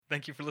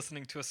Thank you for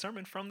listening to a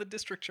sermon from the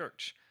District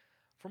Church.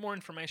 For more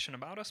information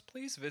about us,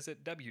 please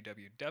visit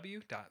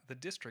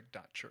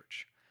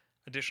www.thedistrict.church.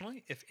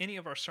 Additionally, if any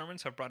of our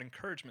sermons have brought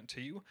encouragement to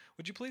you,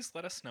 would you please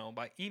let us know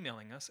by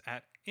emailing us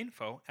at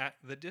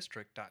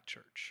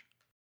info@thedistrict.church.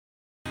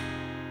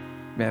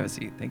 May I have a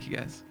seat? Thank you,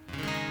 guys.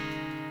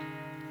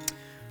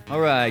 All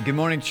right. Good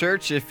morning,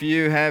 church. If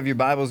you have your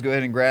Bibles, go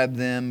ahead and grab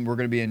them. We're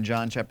going to be in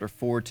John chapter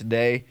 4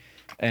 today.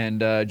 And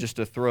just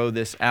to throw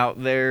this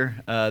out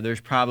there, there's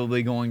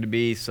probably going to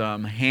be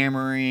some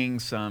hammering,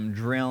 some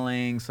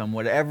drilling, some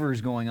whatever's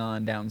going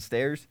on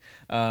downstairs.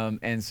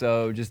 And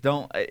so just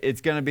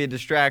it's going to be a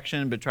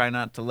distraction, but try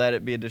not to let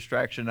it be a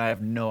distraction. I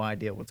have no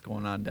idea what's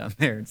going on down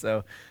there. And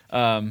so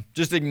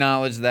just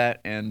acknowledge that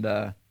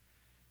and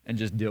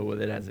just deal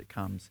with it as it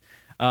comes.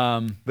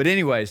 But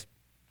anyways,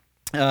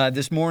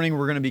 this morning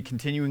we're going to be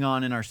continuing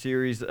on in our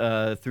series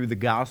through the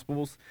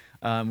Gospels.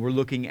 We're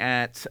looking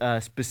at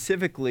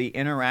specifically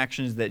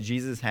interactions that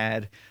Jesus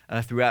had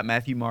throughout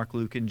Matthew, Mark,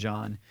 Luke, and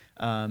John,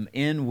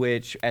 in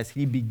which, as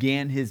he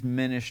began his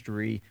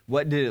ministry,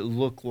 what did it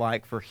look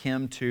like for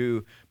him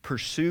to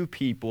pursue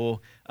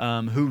people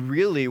who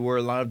really were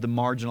a lot of the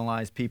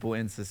marginalized people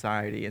in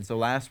society. And so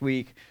last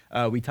week,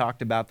 we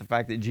talked about the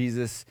fact that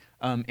Jesus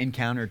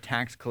encountered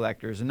tax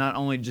collectors. And not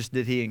only just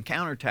did he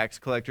encounter tax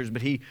collectors,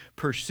 but he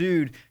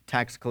pursued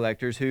tax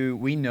collectors who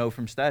we know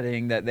from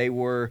studying that they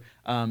were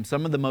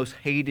some of the most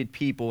hated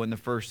people in the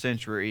first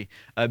century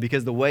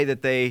because the way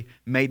that they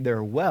made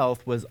their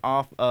wealth was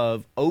off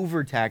of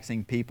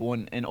overtaxing people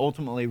and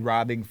ultimately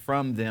robbing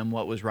from them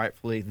what was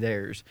rightfully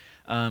theirs.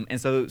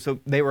 And so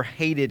they were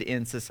hated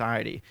in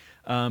society.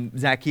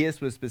 Zacchaeus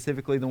was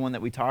specifically the one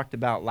that we talked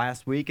about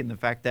last week, and the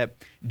fact that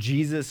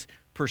Jesus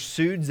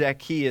pursued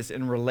Zacchaeus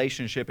in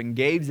relationship and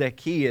gave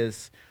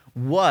Zacchaeus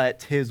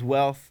what his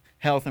wealth,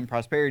 health, and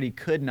prosperity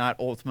could not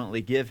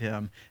ultimately give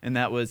him, and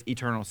that was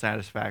eternal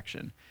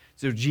satisfaction.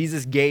 So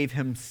Jesus gave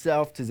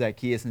himself to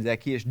Zacchaeus, and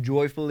Zacchaeus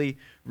joyfully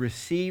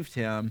received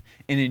him.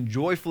 And in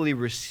joyfully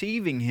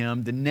receiving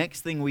him, the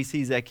next thing we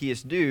see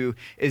Zacchaeus do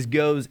is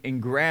goes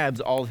and grabs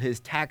all of his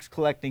tax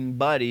collecting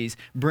buddies,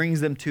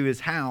 brings them to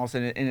his house,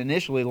 and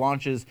initially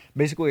launches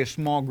basically a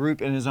small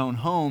group in his own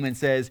home and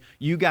says,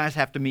 you guys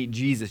have to meet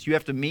Jesus. You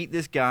have to meet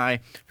this guy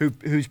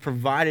who's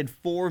provided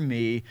for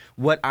me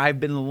what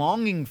I've been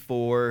longing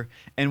for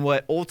and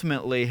what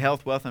ultimately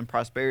health, wealth, and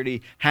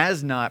prosperity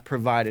has not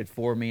provided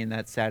for me, and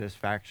that's satisfaction.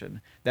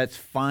 That's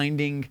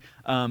finding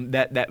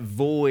that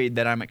void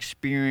that I'm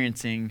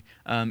experiencing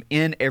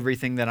in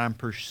everything that I'm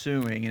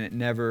pursuing, and it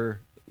never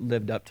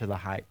lived up to the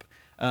hype.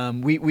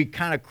 We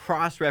kind of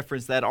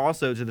cross-reference that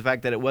also to the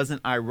fact that it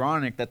wasn't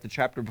ironic that the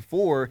chapter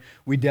before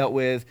we dealt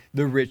with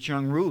the rich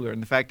young ruler,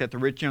 and the fact that the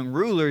rich young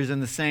ruler is in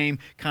the same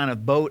kind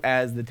of boat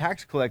as the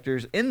tax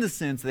collectors in the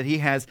sense that he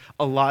has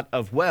a lot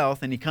of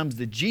wealth, and he comes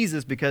to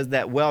Jesus because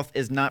that wealth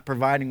is not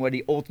providing what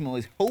he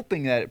ultimately is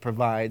hoping that it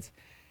provides.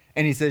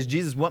 And he says,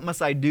 Jesus, what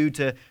must I do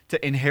to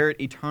inherit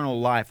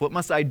eternal life? What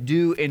must I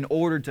do in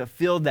order to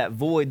fill that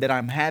void that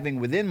I'm having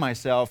within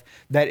myself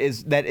that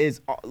is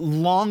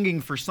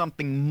longing for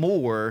something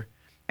more,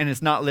 and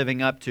it's not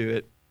living up to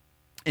it?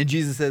 And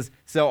Jesus says,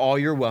 sell all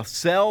your wealth.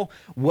 Sell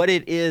what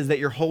it is that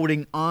you're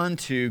holding on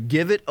to.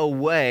 Give it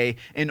away,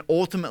 and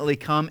ultimately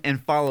come and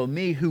follow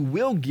me, who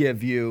will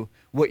give you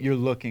what you're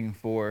looking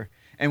for.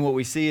 And what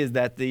we see is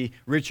that the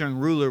rich young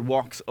ruler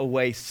walks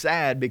away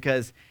sad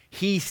because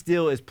he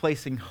still is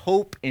placing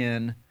hope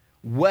in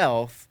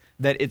wealth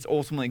that it's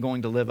ultimately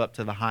going to live up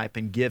to the hype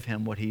and give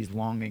him what he's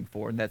longing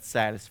for, and that's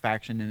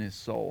satisfaction in his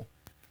soul.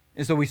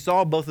 And so we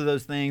saw both of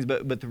those things,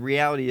 but the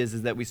reality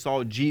is that we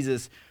saw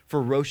Jesus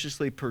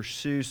ferociously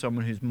pursue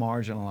someone who's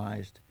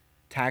marginalized,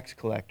 tax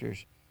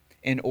collectors,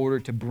 in order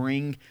to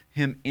bring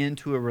him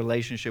into a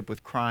relationship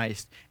with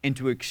Christ and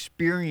to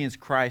experience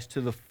Christ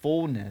to the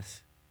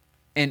fullness.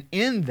 And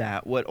in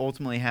that, what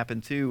ultimately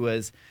happened too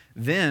was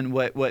then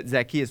what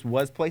Zacchaeus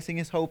was placing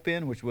his hope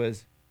in, which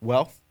was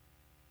wealth,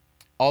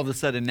 all of a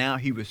sudden now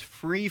he was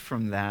free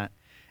from that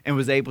and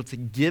was able to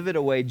give it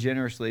away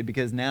generously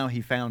because now he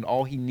found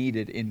all he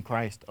needed in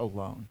Christ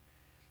alone.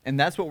 And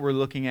that's what we're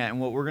looking at, and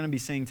what we're going to be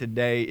seeing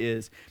today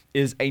is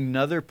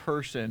another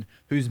person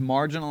who's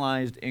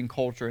marginalized in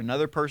culture,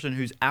 another person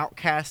who's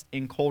outcast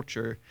in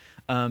culture,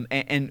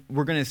 and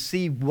we're going to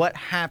see what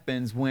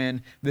happens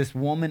when this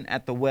woman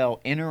at the well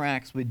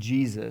interacts with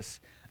Jesus,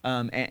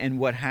 and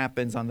what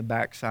happens on the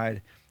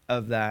backside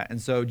of that.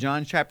 And so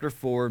John chapter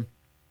 4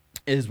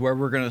 is where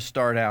we're going to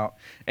start out.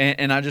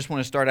 And I just want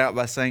to start out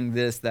by saying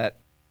this, that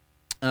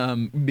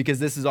because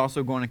this is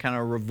also going to kind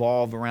of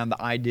revolve around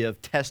the idea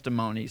of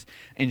testimonies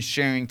and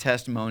sharing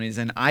testimonies.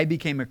 And I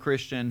became a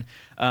Christian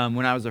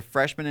when I was a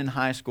freshman in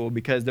high school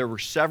because there were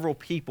several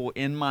people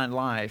in my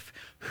life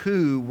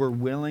who were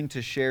willing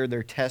to share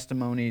their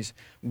testimonies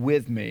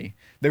with me.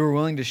 They were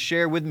willing to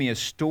share with me a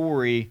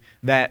story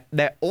that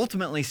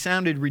ultimately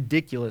sounded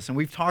ridiculous. And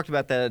we've talked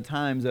about that at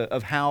times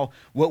of how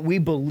what we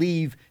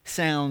believe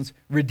sounds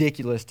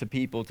ridiculous to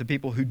people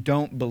who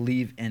don't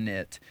believe in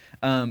it.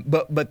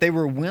 But they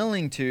were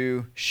willing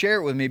to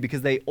share it with me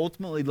because they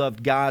ultimately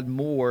loved God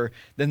more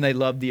than they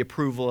loved the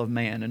approval of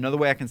man. Another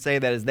way I can say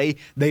that is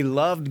they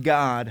loved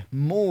God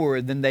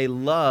more than they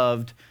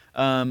loved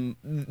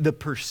the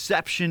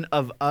perception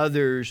of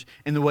others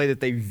in the way that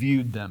they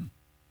viewed them.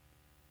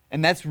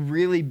 And that's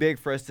really big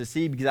for us to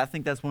see, because I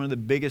think that's one of the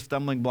biggest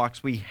stumbling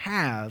blocks we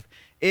have,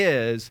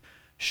 is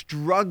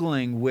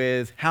struggling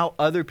with how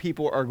other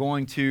people are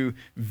going to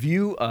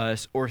view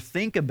us or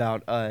think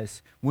about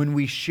us when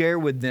we share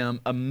with them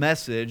a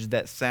message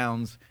that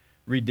sounds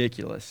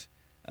ridiculous.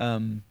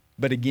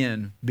 But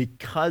again,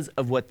 because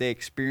of what they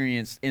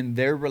experienced in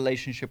their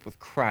relationship with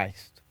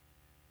Christ,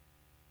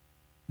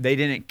 they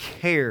didn't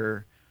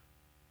care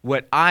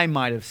what I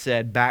might have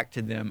said back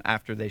to them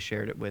after they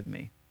shared it with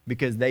me,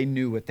 because they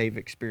knew what they've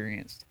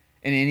experienced.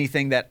 And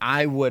anything that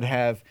I would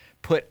have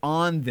put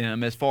on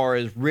them as far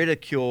as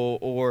ridicule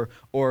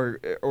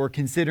or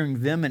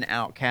considering them an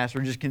outcast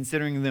or just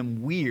considering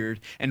them weird.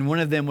 And one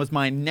of them was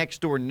my next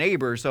door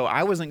neighbor, so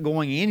I wasn't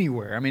going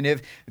anywhere. I mean,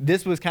 if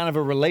this was kind of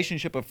a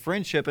relationship of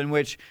friendship in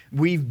which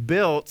we've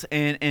built,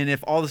 and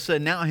if all of a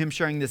sudden now him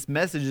sharing this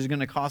message is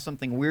going to cause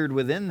something weird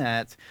within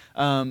that,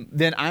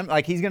 then I'm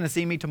like, he's going to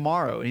see me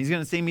tomorrow, and he's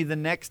going to see me the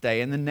next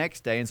day and the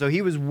next day. And so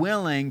he was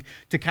willing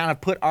to kind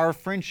of put our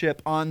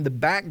friendship on the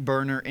back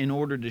burner in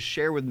order to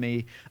share with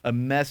me a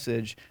message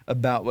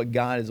about what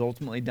God has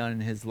ultimately done in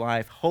his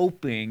life,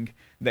 hoping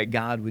that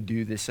God would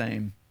do the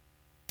same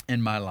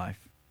in my life.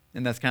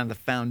 And that's kind of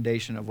the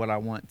foundation of what I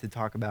want to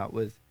talk about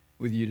with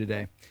you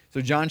today.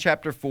 So John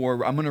chapter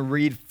 4, I'm going to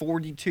read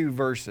 42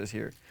 verses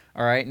here.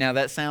 All right, now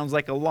that sounds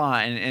like a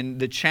lot, and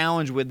the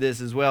challenge with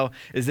this as well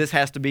is this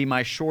has to be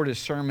my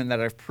shortest sermon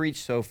that I've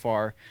preached so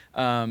far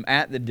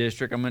at the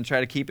district. I'm going to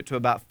try to keep it to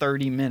about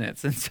 30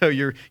 minutes, and so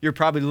you're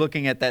probably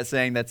looking at that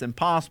saying that's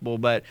impossible,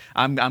 but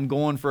I'm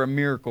going for a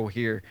miracle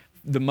here.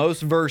 The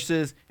most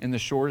verses in the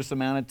shortest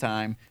amount of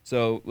time,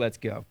 so let's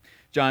go.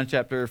 John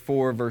chapter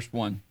 4, verse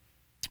 1.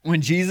 When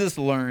Jesus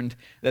learned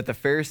that the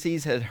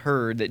Pharisees had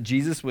heard that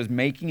Jesus was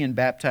making and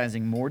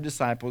baptizing more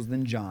disciples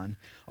than John,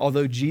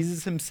 although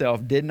Jesus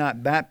himself did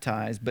not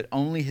baptize, but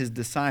only his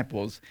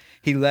disciples,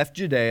 he left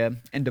Judea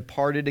and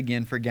departed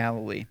again for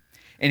Galilee.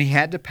 And he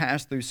had to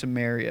pass through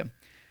Samaria.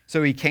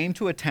 So he came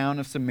to a town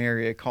of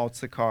Samaria called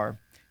Sychar,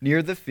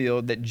 near the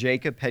field that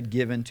Jacob had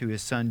given to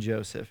his son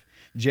Joseph.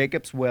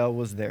 Jacob's well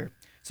was there.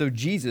 So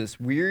Jesus,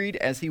 wearied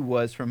as he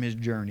was from his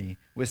journey,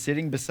 was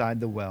sitting beside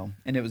the well,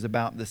 and it was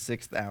about the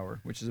 6th hour,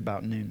 which is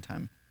about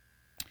noontime.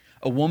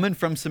 A woman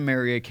from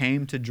Samaria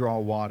came to draw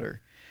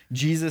water.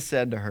 Jesus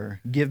said to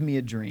her, "Give me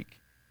a drink."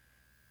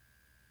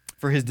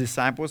 For his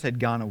disciples had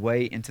gone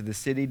away into the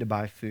city to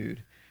buy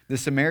food. The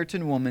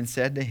Samaritan woman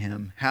said to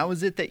him, "How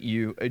is it that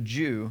you, a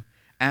Jew,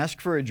 ask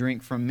for a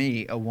drink from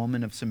me, a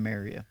woman of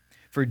Samaria?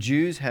 For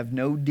Jews have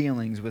no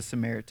dealings with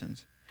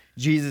Samaritans."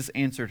 Jesus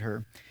answered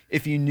her,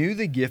 "If you knew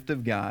the gift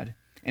of God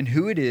and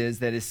who it is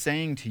that is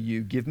saying to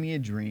you, 'Give me a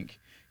drink,'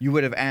 you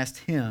would have asked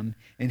him,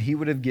 and he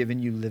would have given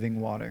you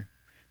living water."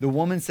 The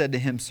woman said to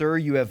him, "Sir,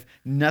 you have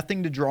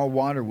nothing to draw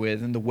water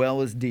with, and the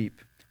well is deep.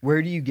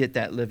 Where do you get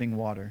that living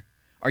water?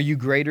 Are you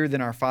greater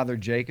than our father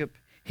Jacob?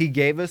 He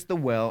gave us the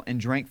well and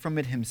drank from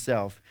it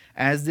himself,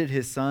 as did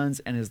his sons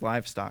and his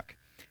livestock."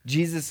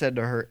 Jesus said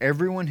to her,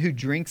 "Everyone who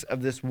drinks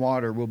of this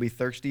water will be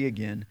thirsty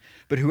again,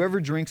 but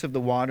whoever drinks of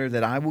the water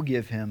that I will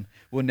give him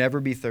will never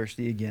be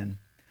thirsty again.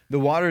 The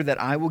water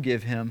that I will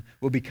give him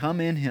will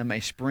become in him a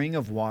spring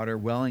of water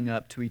welling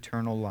up to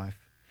eternal life."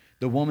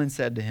 The woman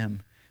said to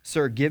him,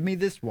 "Sir, give me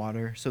this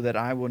water so that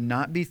I will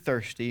not be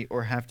thirsty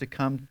or have to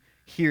come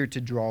here to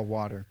draw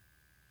water."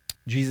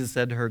 Jesus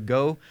said to her,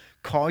 "Go,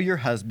 call your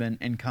husband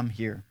and come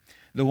here."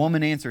 The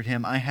woman answered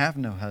him, "I have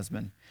no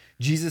husband."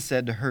 Jesus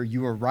said to her,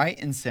 "You are right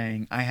in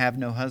saying, 'I have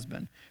no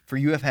husband,' for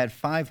you have had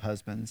 5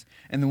 husbands,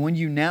 and the one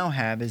you now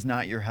have is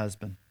not your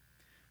husband.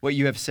 What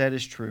you have said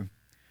is true."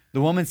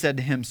 The woman said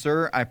to him,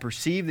 "Sir, I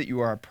perceive that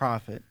you are a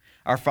prophet.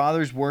 Our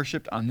fathers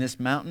worshipped on this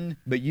mountain,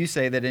 but you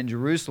say that in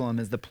Jerusalem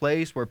is the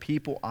place where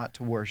people ought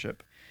to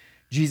worship."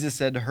 Jesus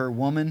said to her,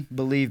 "Woman,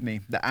 believe me,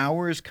 the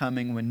hour is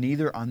coming when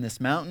neither on this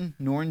mountain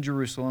nor in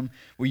Jerusalem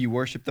will you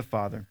worship the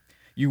Father.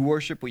 You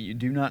worship what you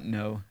do not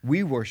know.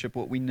 We worship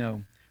what we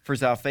know, for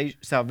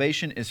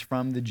salvation is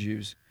from the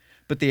Jews.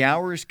 But the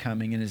hour is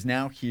coming and is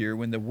now here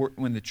when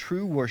the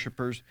true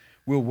worshipers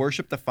will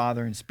worship the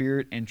Father in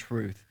spirit and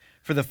truth.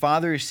 For the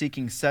Father is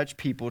seeking such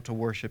people to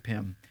worship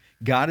him.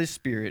 God is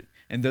spirit,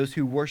 and those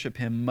who worship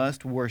him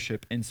must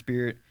worship in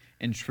spirit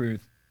and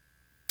truth."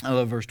 I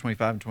love verse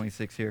 25 and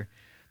 26 here.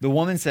 The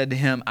woman said to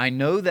him, "I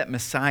know that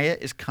Messiah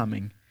is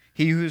coming,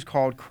 he who is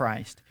called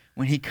Christ.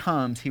 When he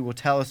comes, he will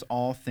tell us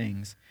all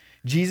things."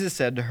 Jesus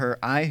said to her,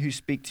 "I who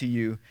speak to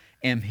you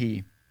am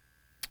he."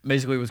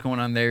 Basically what's going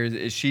on there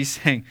is she's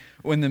saying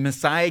when the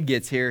Messiah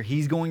gets here,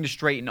 he's going to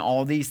straighten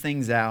all these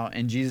things out.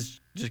 And Jesus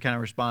just kind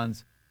of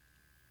responds,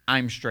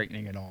 "I'm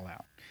straightening it all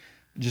out.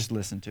 Just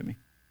listen to me."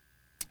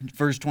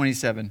 Verse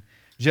 27,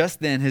 just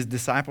then his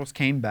disciples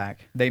came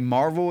back. They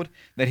marveled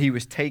that he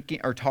was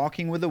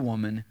talking with a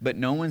woman, but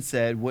no one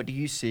said, "What do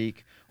you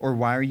seek?" or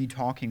 "Why are you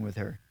talking with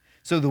her?"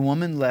 So the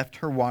woman left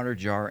her water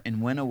jar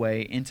and went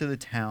away into the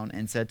town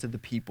and said to the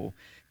people,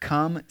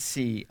 "Come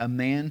see a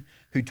man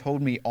who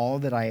told me all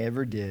that I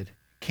ever did.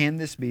 Can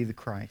this be the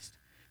Christ?"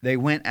 They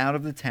went out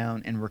of the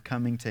town and were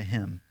coming to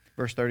him.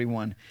 Verse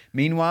 31.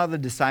 Meanwhile, the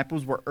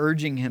disciples were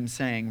urging him,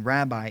 saying,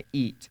 "Rabbi,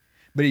 eat."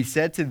 But he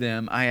said to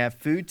them, "I have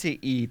food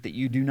to eat that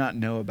you do not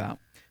know about."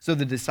 So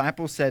the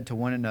disciples said to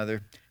one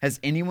another, "Has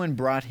anyone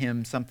brought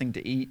him something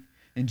to eat?"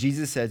 And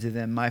Jesus said to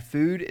them, "My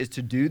food is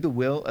to do the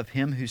will of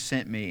him who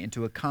sent me and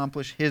to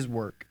accomplish his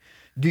work.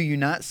 Do you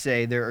not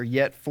say, 'There are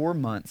yet 4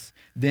 months,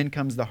 then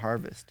comes the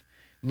harvest'?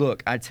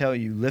 Look, I tell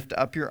you, lift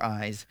up your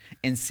eyes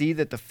and see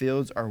that the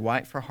fields are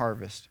white for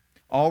harvest.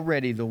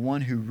 Already the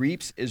one who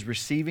reaps is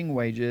receiving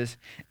wages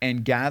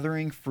and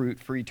gathering fruit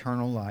for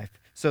eternal life,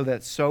 so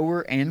that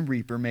sower and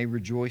reaper may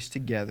rejoice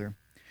together.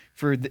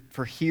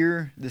 For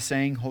here the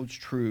saying holds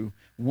true,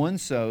 one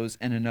sows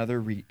and another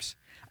reaps.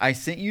 I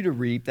sent you to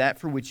reap that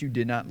for which you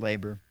did not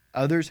labor.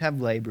 Others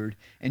have labored,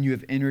 and you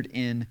have entered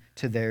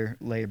into their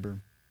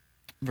labor."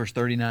 Verse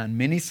 39,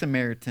 many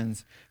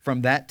Samaritans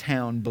from that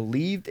town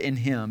believed in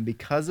him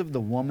because of the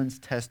woman's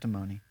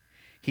testimony.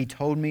 "He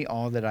told me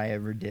all that I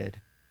ever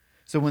did."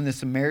 So when the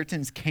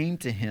Samaritans came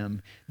to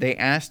him, they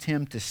asked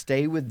him to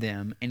stay with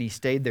them, and he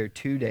stayed there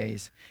 2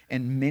 days.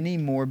 And many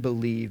more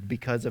believed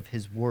because of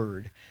his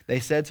word. They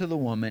said to the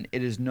woman,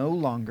 "It is no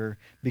longer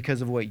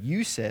because of what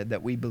you said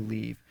that we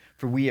believe,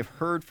 for we have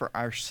heard for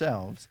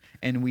ourselves,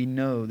 and we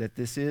know that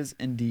this is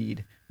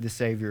indeed the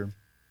Savior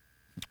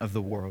of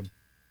the world."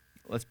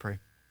 Let's pray.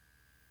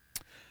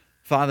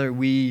 Father,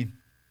 we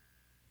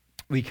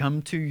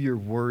come to your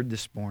word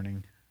this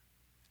morning,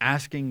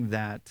 asking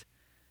that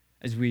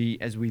as we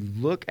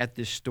look at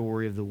this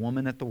story of the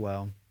woman at the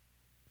well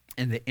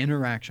and the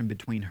interaction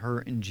between her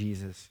and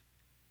Jesus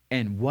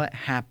and what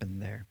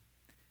happened there,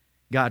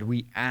 God,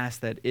 we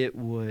ask that it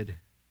would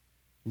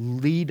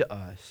lead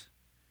us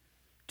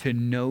to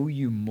know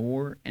you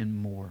more and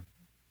more.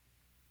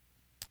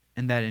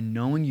 And that in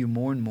knowing you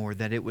more and more,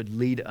 that it would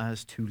lead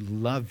us to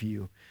love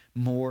you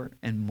more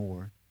and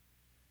more.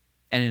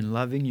 And in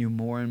loving you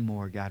more and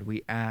more, God,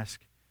 we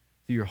ask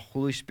through your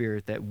Holy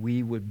Spirit that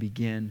we would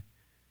begin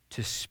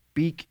to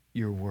speak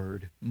your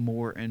word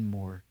more and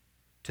more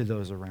to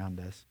those around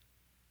us.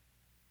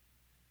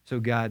 So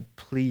God,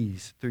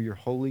 please, through your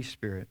Holy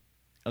Spirit,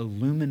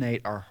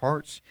 illuminate our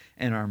hearts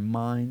and our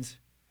minds,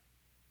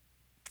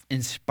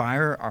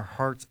 inspire our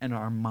hearts and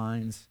our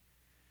minds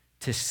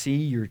to see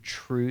your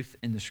truth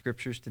in the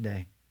Scriptures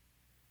today,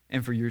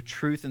 and for your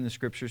truth in the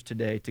Scriptures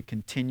today to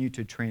continue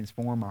to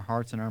transform our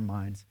hearts and our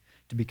minds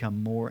to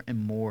become more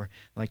and more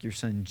like your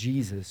Son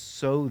Jesus,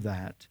 so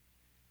that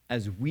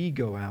as we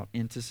go out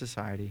into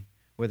society,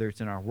 whether it's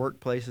in our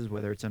workplaces,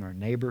 whether it's in our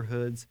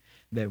neighborhoods,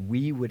 that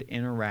we would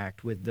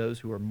interact with those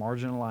who are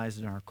marginalized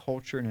in our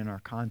culture and in our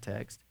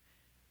context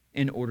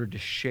in order to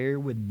share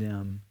with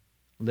them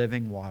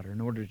living water,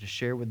 in order to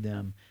share with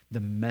them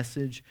the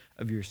message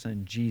of your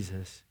Son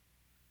Jesus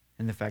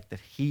and the fact that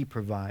he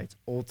provides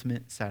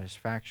ultimate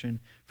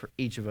satisfaction for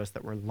each of us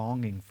that we're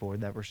longing for,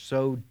 that we're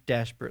so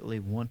desperately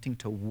wanting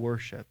to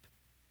worship,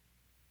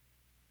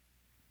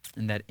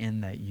 and that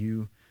in that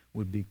you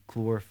would be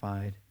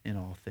glorified in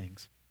all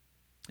things.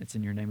 It's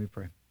in your name we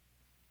pray.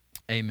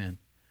 Amen.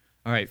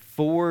 All right,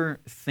 4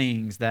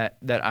 things that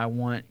I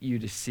want you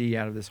to see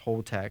out of this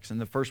whole text. And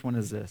the first one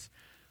is this.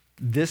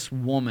 This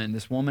woman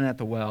at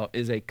the well,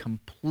 is a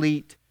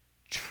complete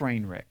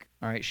train wreck.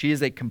 All right, she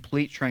is a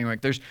complete train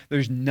wreck.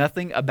 There's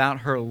nothing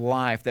about her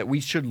life that we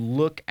should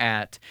look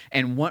at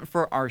and want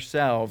for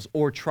ourselves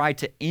or try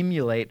to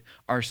emulate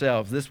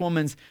ourselves. This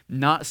woman's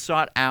not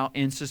sought out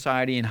in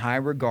society in high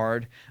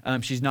regard.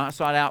 She's not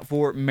sought out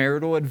for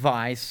marital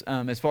advice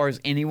as far as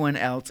anyone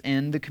else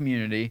in the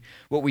community.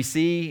 What we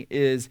see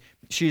is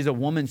she's a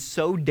woman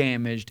so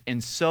damaged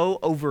and so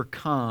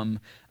overcome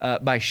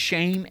by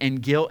shame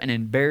and guilt and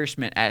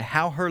embarrassment at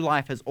how her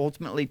life has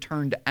ultimately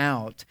turned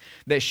out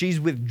that she's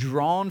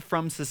withdrawn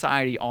from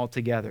society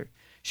altogether.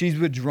 She's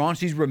withdrawn.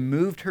 She's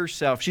removed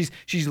herself.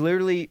 She's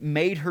literally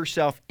made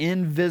herself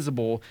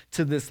invisible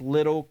to this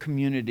little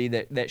community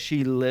that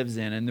she lives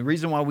in. And the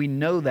reason why we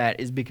know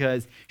that is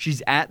because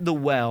she's at the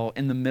well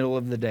in the middle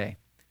of the day.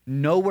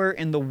 Nowhere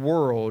in the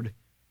world,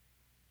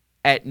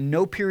 at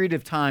no period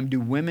of time, do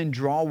women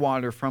draw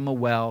water from a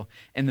well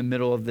in the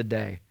middle of the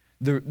day.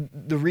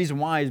 The reason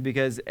why is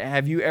because,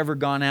 have you ever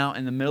gone out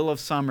in the middle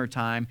of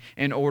summertime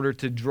in order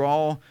to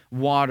draw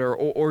water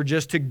or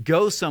just to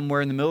go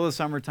somewhere in the middle of the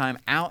summertime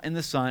out in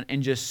the sun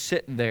and just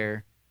sit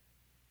there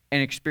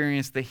and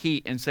experience the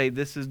heat and say,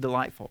 this is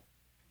delightful?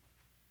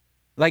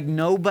 Like,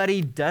 nobody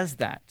does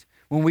that.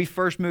 When we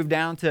first moved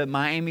down to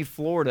Miami,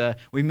 Florida,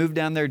 we moved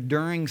down there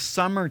during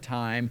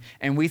summertime,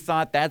 and we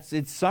thought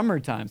it's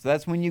summertime, so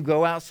that's when you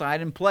go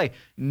outside and play.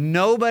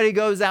 Nobody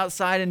goes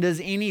outside and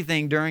does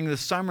anything during the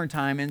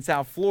summertime in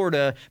South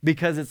Florida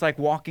because it's like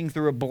walking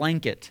through a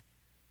blanket.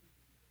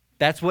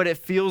 That's what it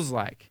feels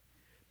like.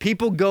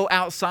 People go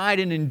outside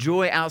and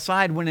enjoy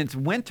outside when it's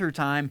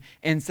wintertime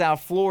in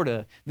South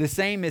Florida. The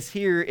same is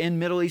here in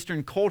Middle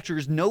Eastern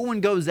cultures. No one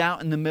goes out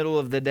in the middle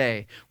of the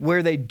day.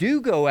 Where they do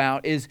go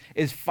out is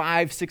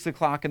 5, 6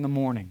 o'clock in the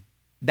morning.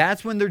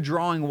 That's when they're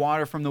drawing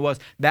water from the wells.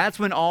 That's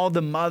when all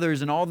the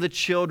mothers and all the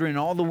children and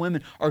all the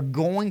women are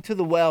going to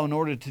the well in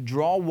order to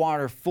draw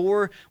water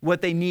for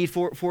what they need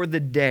for the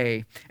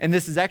day. And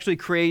this actually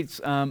creates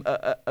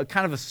a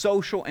kind of a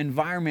social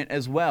environment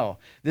as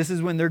well. This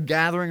is when they're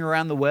gathering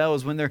around the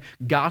wells, when they're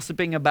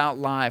gossiping about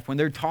life, when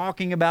they're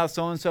talking about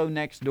so-and-so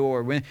next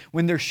door,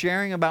 when they're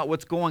sharing about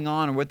what's going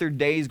on or what their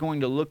day is going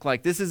to look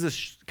like. This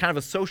is kind of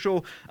a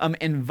social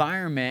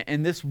environment,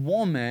 and this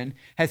woman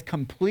has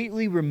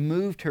completely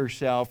removed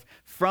herself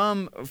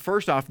from,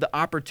 first off, the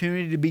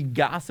opportunity to be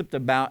gossiped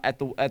about at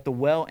the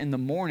well in the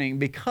morning,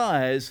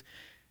 because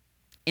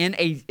in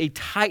a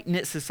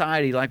tight-knit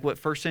society like what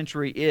first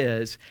century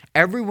is,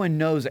 everyone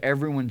knows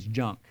everyone's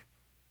junk.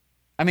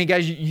 I mean,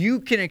 guys, you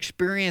can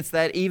experience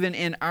that even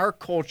in our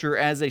culture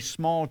as a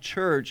small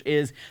church.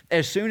 Is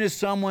as soon as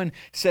someone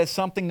says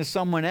something to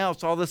someone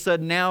else, all of a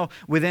sudden now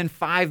within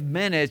 5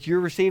 minutes,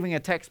 you're receiving a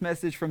text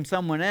message from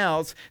someone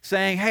else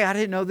saying, hey, I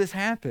didn't know this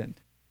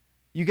happened.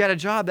 You got a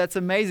job. That's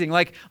amazing.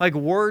 Like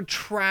word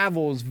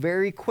travels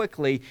very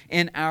quickly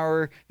in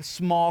our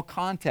small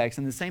context.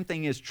 And the same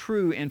thing is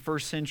true in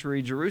first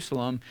century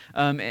Jerusalem,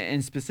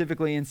 and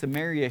specifically in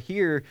Samaria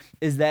here,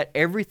 is that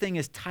everything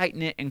is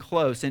tight-knit and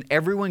close, and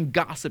everyone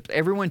gossips.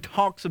 Everyone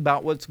talks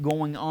about what's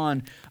going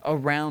on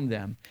around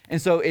them.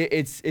 And so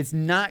it's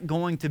not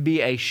going to be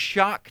a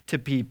shock to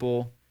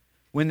people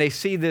when they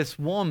see this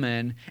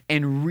woman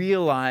and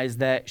realize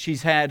that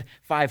she's had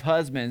 5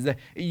 husbands.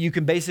 You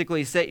can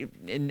basically say,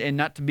 and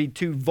not to be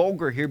too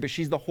vulgar here, but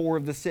she's the whore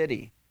of the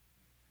city.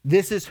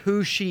 This is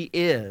who she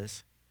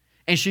is.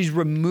 And she's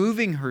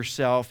removing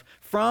herself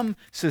from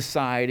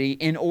society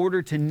in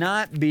order to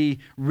not be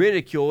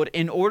ridiculed,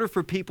 in order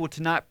for people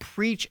to not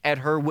preach at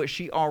her what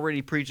she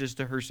already preaches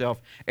to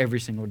herself every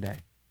single day,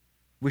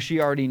 what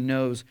she already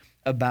knows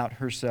about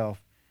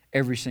herself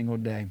every single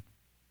day.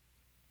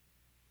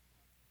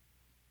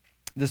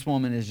 This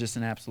woman is just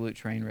an absolute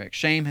train wreck.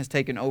 Shame has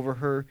taken over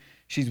her.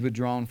 She's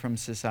withdrawn from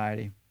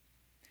society.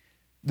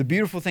 The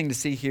beautiful thing to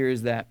see here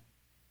is that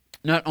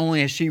not only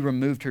has she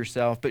removed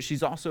herself, but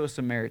she's also a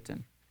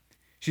Samaritan.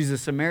 She's a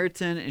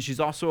Samaritan and she's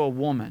also a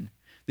woman.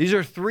 These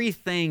are 3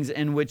 things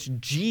in which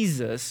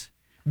Jesus,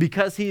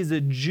 because he is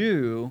a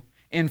Jew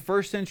in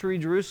first century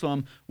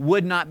Jerusalem,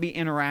 would not be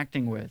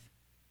interacting with.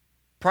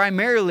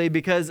 Primarily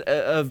because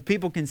of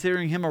people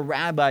considering him a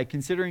rabbi,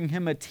 considering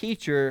him a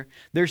teacher,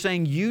 they're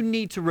saying you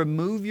need to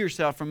remove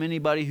yourself from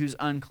anybody who's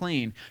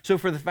unclean. So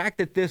for the fact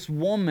that this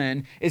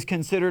woman is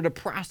considered a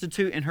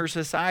prostitute in her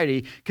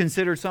society,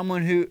 considered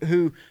someone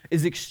who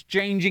is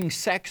exchanging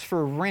sex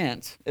for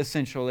rent,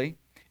 essentially,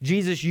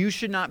 Jesus, you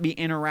should not be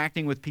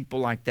interacting with people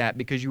like that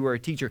because you are a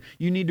teacher.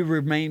 You need to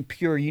remain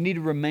pure. You need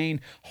to remain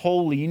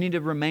holy. You need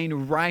to remain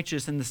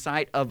righteous in the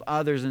sight of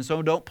others. And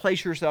so don't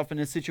place yourself in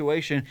a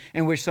situation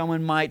in which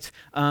someone might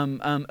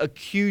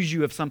accuse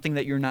you of something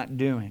that you're not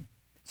doing.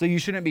 So you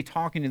shouldn't be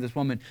talking to this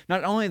woman.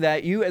 Not only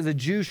that, you as a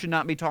Jew should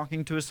not be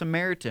talking to a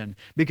Samaritan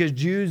because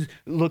Jews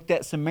looked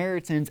at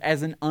Samaritans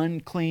as an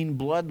unclean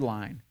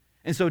bloodline.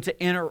 And so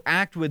to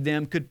interact with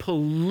them could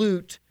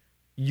pollute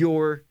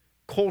your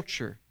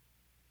culture.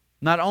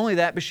 Not only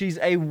that, but she's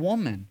a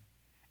woman.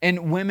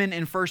 And women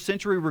in first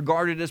century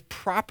regarded as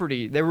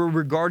property. They were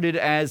regarded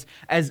as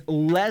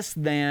less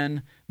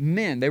than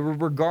men. They were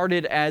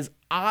regarded as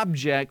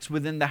objects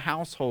within the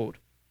household.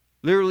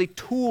 Literally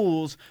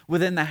tools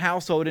within the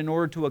household in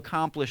order to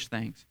accomplish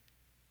things.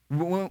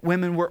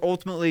 Women were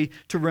ultimately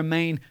to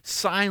remain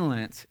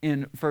silent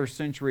in first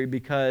century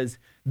because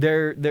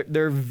their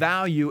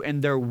value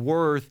and their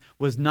worth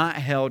was not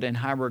held in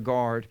high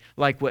regard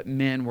like what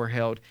men were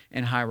held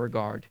in high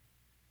regard.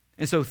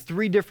 And so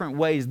 3 different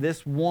ways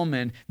this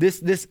woman,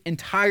 this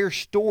entire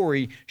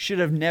story should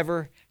have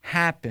never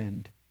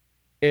happened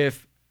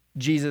if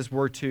Jesus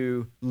were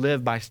to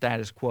live by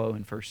status quo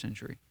in first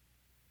century.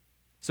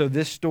 So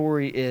this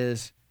story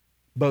is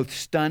both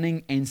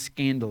stunning and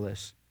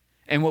scandalous.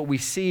 And what we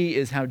see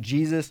is how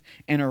Jesus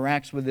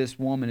interacts with this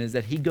woman is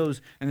that he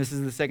goes, and this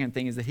is the second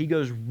thing, is that he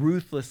goes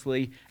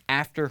ruthlessly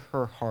after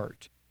her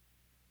heart.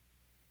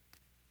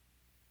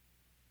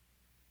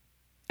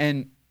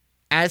 And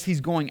as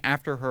he's going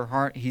after her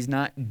heart, he's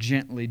not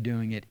gently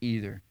doing it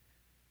either.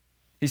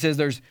 He says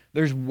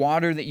there's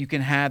water that you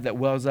can have that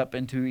wells up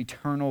into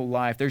eternal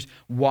life. There's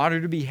water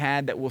to be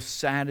had that will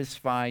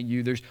satisfy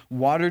you. There's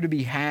water to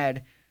be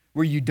had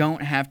where you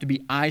don't have to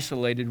be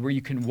isolated, where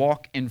you can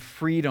walk in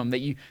freedom, that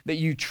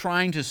you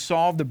trying to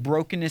solve the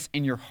brokenness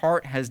in your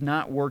heart has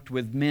not worked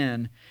with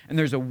men, and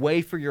there's a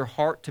way for your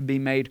heart to be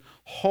made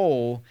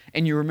whole.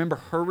 And you remember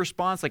her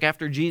response, like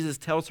after Jesus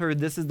tells her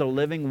this is the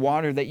living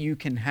water that you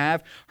can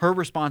have, her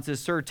response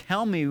is, "Sir,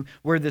 tell me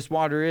where this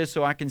water is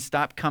so I can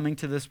stop coming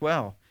to this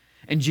well."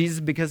 And Jesus,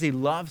 because he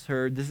loves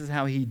her, this is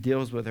how he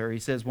deals with her. He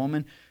says,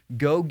 "Woman,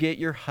 go get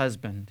your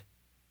husband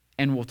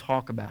and we'll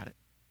talk about it."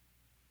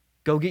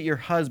 Go get your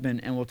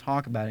husband and we'll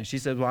talk about it. And she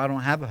says, well, I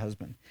don't have a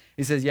husband.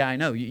 He says, yeah, I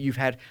know. You've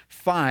had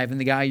 5, and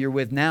the guy you're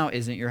with now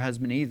isn't your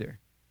husband either.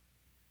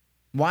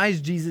 Why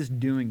is Jesus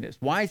doing this?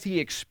 Why is he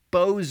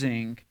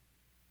exposing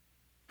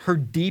her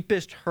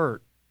deepest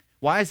hurt?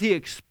 Why is he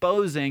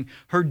exposing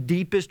her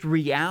deepest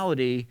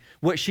reality,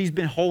 what she's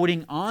been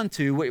holding on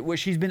to, what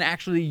she's been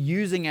actually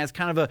using as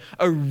kind of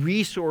a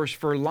resource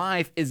for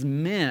life as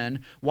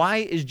men? Why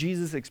is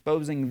Jesus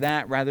exposing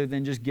that rather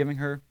than just giving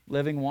her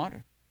living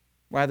water?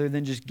 Rather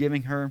than just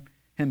giving her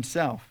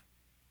himself?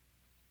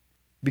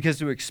 Because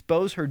to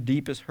expose her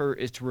deepest hurt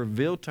is to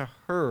reveal to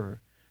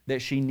her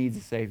that she needs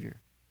a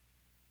Savior.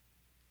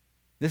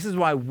 This is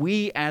why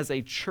we as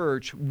a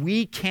church,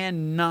 we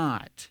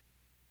cannot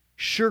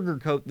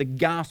sugarcoat the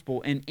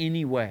gospel in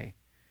any way.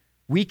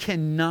 We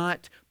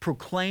cannot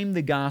proclaim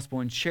the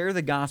gospel and share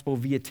the gospel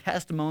via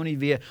testimony,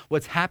 via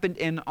what's happened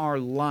in our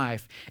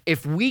life,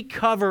 if we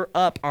cover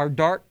up our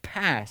dark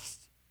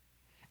past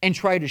and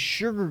try to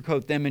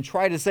sugarcoat them and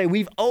try to say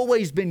we've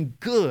always been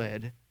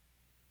good,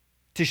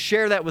 to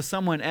share that with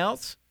someone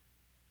else,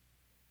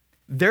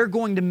 they're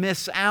going to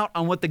miss out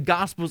on what the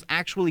gospel is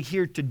actually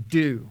here to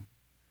do.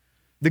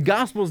 The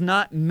gospel is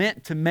not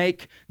meant to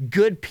make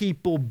good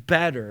people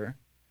better.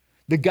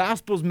 The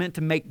gospel is meant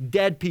to make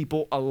dead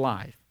people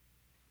alive.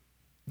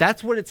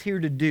 That's what it's here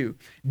to do.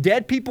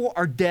 Dead people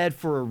are dead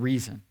for a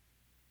reason.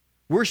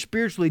 We're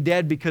spiritually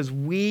dead because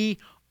we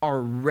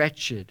are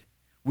wretched.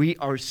 We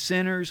are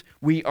sinners.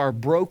 We are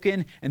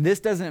broken. And this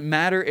doesn't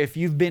matter if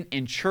you've been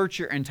in church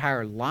your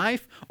entire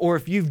life or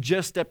if you've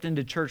just stepped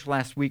into church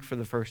last week for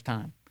the first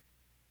time.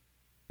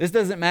 This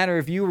doesn't matter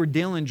if you were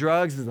dealing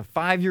drugs as a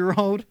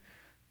 5-year-old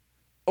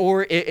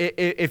or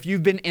if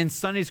you've been in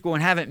Sunday school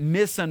and haven't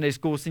missed Sunday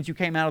school since you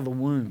came out of the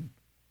womb.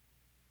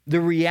 The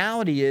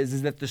reality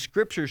is that the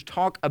scriptures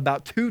talk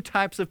about 2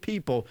 types of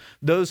people,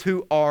 those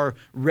who are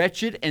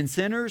wretched and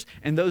sinners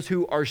and those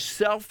who are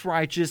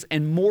self-righteous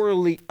and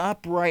morally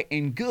upright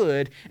and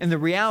good. And the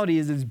reality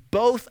is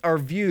both are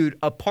viewed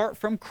apart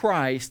from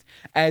Christ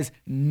as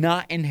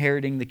not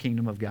inheriting the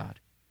kingdom of God.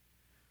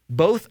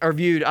 Both are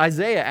viewed,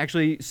 Isaiah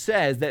actually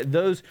says that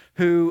those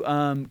who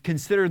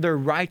consider their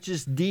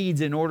righteous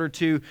deeds in order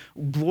to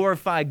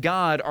glorify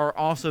God are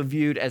also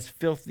viewed as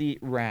filthy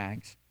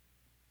rags.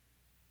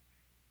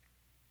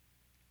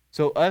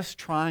 So us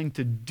trying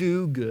to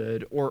do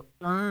good or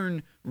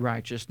earn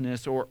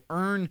righteousness or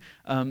earn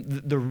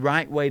the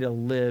right way to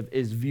live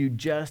is viewed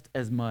just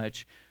as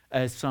much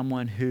as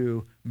someone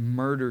who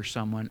murders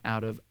someone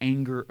out of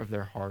anger of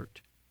their heart.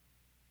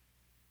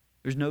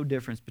 There's no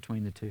difference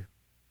between the two.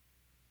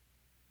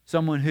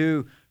 Someone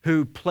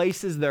who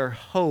places their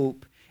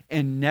hope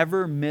in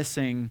never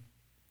missing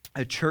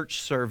a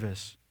church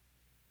service,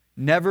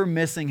 never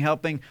missing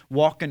helping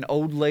walk an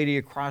old lady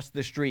across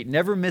the street,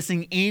 never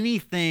missing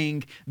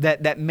anything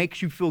that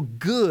makes you feel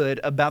good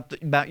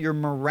about your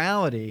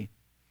morality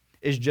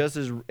is just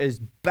as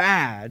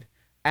bad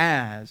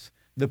as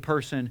the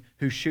person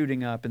who's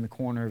shooting up in the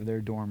corner of their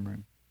dorm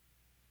room.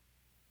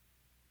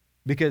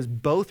 Because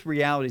both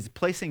realities,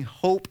 placing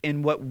hope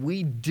in what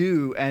we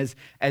do as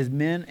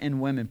men and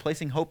women,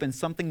 placing hope in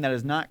something that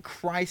is not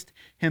Christ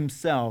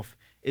himself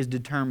is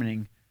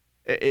deserving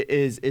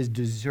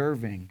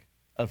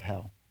of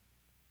hell.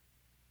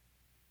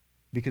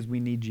 Because we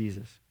need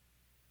Jesus.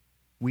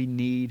 We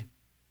need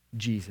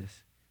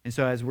Jesus. And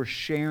so as we're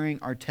sharing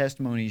our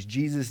testimonies,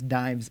 Jesus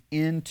dives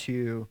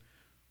into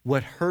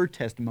what her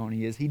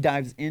testimony is. He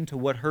dives into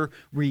what her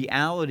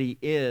reality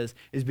is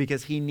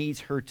because he needs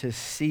her to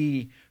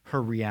see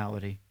her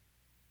reality.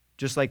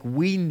 Just like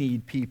we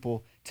need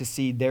people to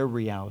see their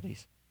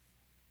realities.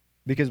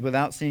 Because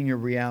without seeing your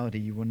reality,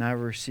 you will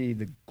never see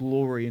the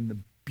glory and the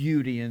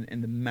beauty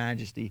and the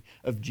majesty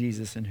of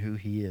Jesus and who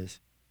he is.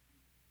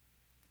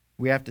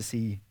 We have to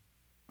see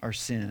our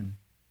sin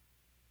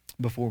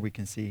before we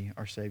can see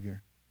our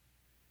Savior.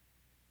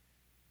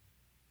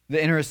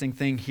 The interesting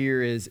thing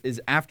here is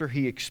after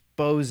he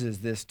exposes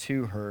this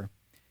to her,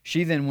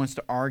 she then wants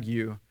to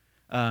argue,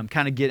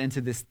 kind of get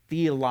into this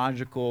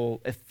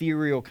theological,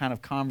 ethereal kind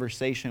of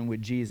conversation with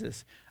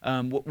Jesus.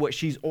 What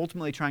she's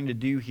ultimately trying to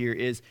do here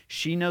is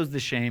she knows the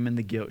shame and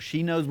the guilt.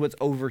 She knows what's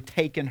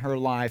overtaken her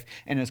life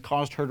and has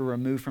caused her to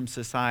remove from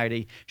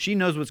society. She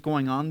knows what's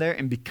going on there,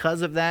 and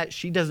because of that,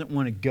 she doesn't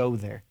want to go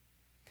there.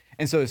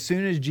 And so as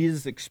soon as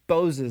Jesus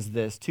exposes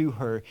this to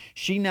her,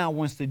 she now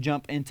wants to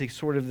jump into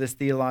sort of this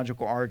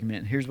theological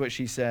argument. Here's what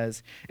she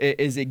says,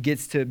 is it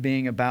gets to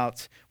being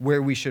about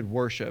where we should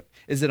worship.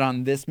 Is it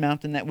on this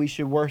mountain that we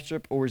should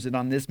worship, or is it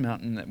on this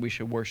mountain that we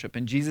should worship?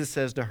 And Jesus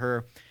says to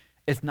her,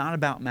 it's not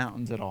about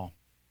mountains at all.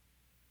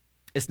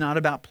 It's not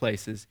about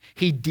places.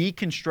 He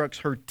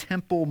deconstructs her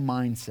temple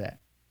mindset.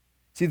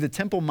 See, the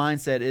temple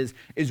mindset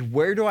is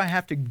where do I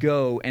have to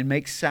go and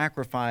make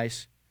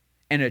sacrifice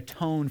and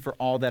atone for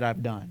all that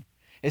I've done?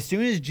 As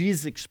soon as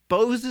Jesus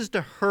exposes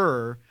to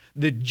her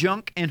the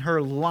junk in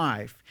her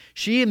life,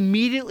 she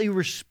immediately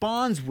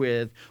responds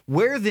with,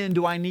 where then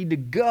do I need to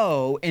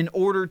go in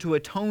order to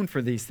atone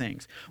for these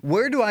things?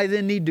 Where do I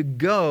then need to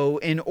go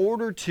in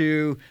order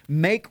to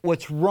make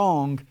what's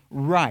wrong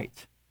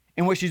right?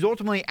 And what she's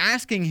ultimately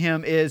asking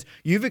him is,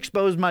 you've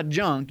exposed my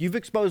junk, you've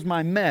exposed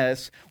my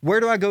mess, where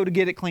do I go to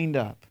get it cleaned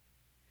up?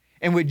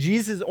 And what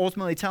Jesus is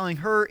ultimately telling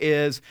her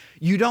is,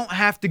 you don't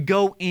have to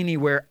go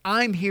anywhere.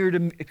 I'm here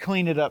to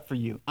clean it up for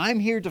you. I'm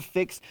here to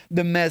fix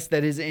the mess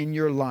that is in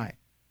your life.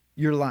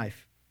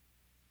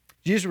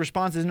 Jesus'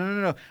 response is,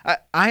 no.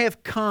 I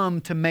have come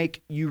to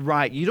make you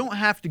right. You don't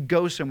have to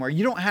go somewhere.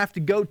 You don't have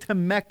to go to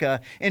Mecca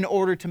in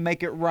order to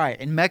make it right.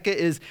 And Mecca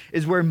is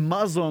where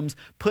Muslims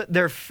put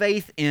their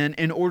faith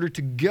in order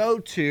to go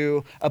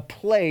to a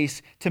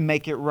place to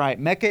make it right.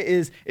 Mecca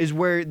is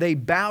where they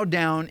bow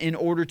down in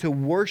order to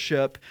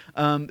worship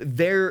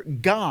their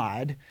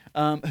God,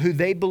 who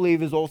they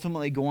believe is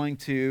ultimately going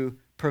to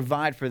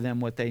provide for them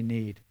what they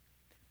need.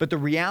 But the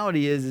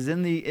reality is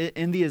in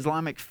the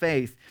Islamic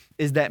faith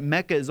is that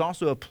Mecca is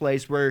also a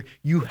place where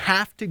you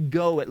have to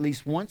go at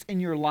least once in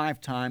your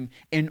lifetime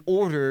in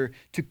order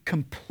to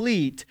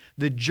complete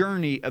the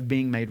journey of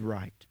being made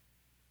right.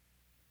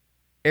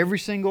 Every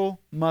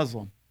single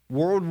Muslim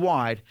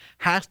worldwide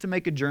has to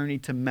make a journey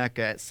to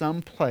Mecca at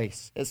some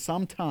place, at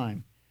some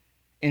time,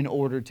 in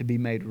order to be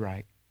made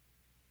right.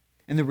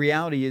 And the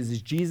reality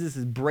is Jesus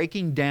is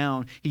breaking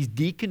down, he's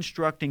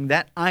deconstructing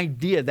that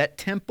idea, that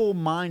temple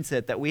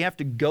mindset that we have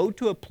to go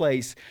to a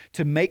place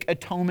to make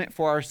atonement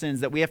for our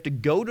sins, that we have to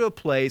go to a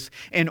place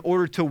in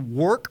order to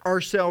work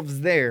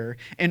ourselves there,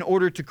 in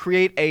order to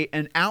create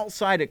an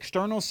outside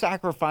external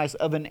sacrifice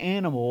of an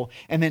animal,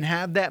 and then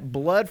have that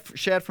blood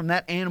shed from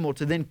that animal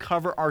to then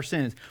cover our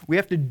sins. We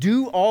have to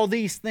do all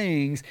these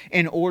things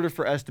in order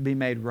for us to be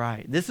made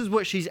right. This is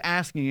what she's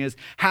asking is,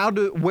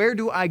 where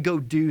do I go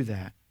do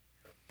that?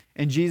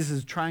 And Jesus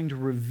is trying to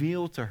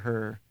reveal to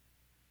her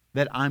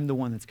that I'm the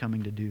one that's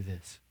coming to do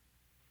this.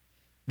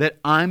 That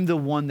I'm the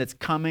one that's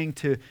coming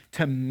to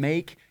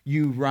make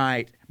you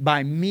right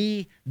by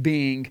me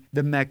being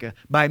the Mecca,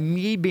 by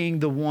me being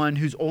the one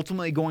who's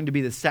ultimately going to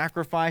be the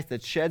sacrifice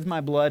that sheds my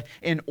blood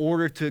in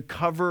order to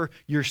cover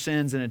your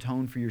sins and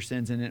atone for your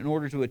sins, and in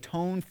order to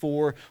atone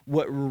for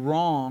what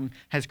wrong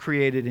has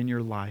created in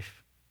your life.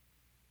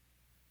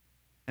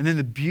 And then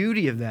the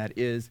beauty of that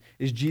is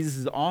Jesus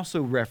is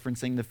also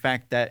referencing the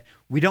fact that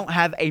we don't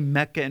have a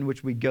Mecca in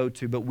which we go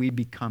to, but we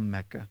become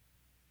Mecca.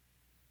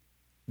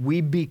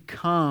 We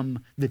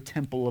become the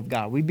temple of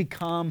God. We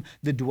become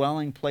the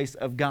dwelling place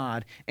of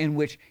God in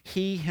which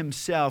He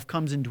Himself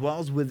comes and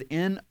dwells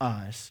within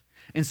us.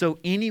 And so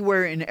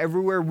anywhere and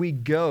everywhere we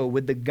go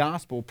with the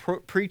gospel,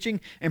 preaching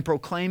and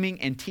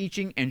proclaiming and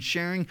teaching and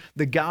sharing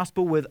the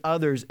gospel with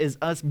others is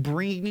us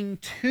bringing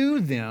to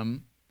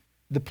them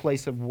the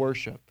place of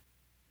worship.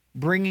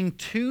 Bringing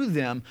to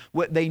them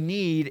what they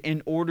need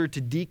in order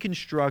to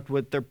deconstruct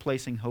what they're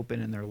placing hope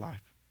in their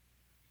life.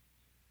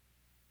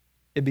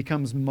 It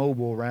becomes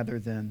mobile rather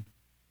than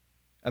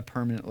a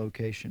permanent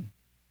location.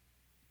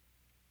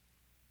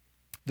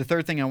 The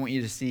third thing I want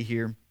you to see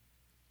here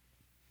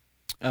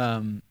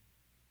kind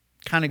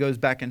of goes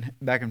back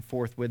and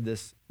forth with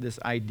this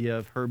idea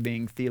of her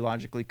being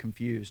theologically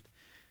confused,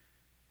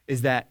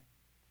 is that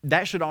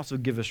should also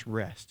give us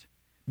rest.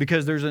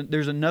 Because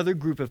there's another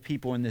group of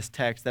people in this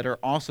text that are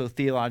also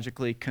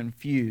theologically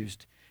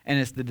confused, and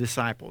it's the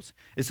disciples.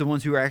 It's the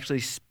ones who are actually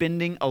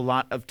spending a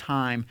lot of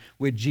time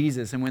with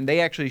Jesus. And when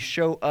they actually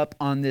show up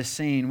on this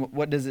scene,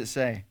 what does it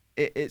say?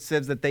 It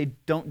says that they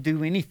don't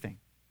do anything.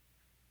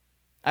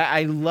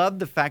 I love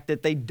the fact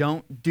that they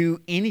don't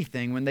do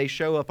anything when they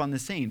show up on the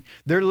scene.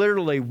 They're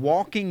literally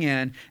walking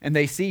in, and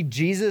they see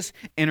Jesus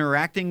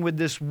interacting with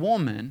this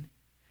woman,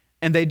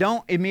 and they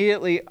don't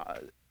immediately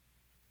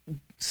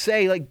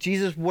say, like,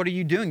 Jesus, what are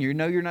you doing? You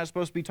know you're not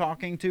supposed to be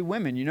talking to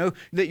women. You know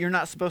that you're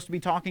not supposed to be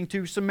talking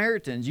to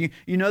Samaritans. You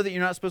know that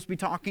you're not supposed to be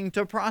talking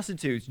to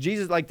prostitutes.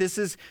 Jesus, like, this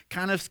is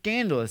kind of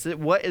scandalous.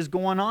 What is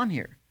going on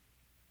here?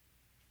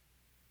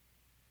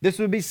 This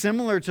would be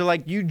similar to,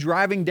 like, you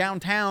driving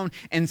downtown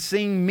and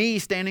seeing me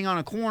standing on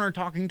a corner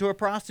talking to a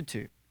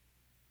prostitute.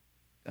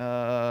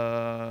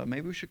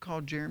 Maybe we should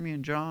call Jeremy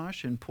and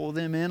Josh and pull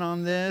them in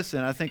on this.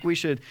 And I think we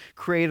should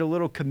create a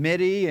little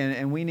committee,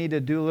 and we need to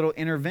do a little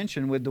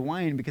intervention with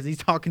Dwayne because he's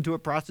talking to a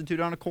prostitute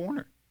on a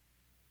corner.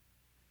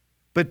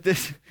 But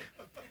this,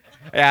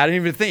 I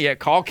didn't even think yet.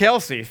 Call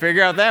Kelsey.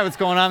 Figure out what's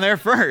going on there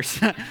first.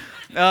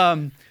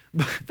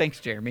 Thanks,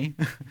 Jeremy.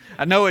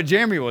 I know what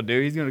Jeremy will do.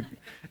 He's going to,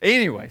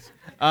 anyways.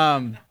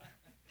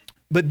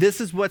 But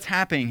this is what's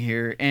happening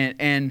here.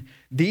 And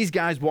these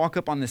guys walk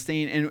up on the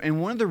scene.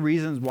 And one of the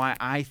reasons why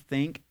I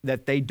think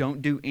that they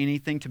don't do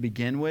anything to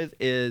begin with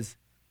is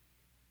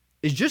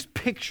just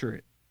picture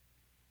it.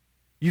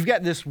 You've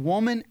got this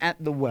woman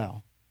at the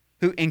well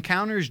who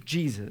encounters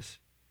Jesus,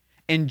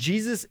 and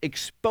Jesus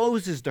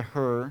exposes to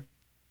her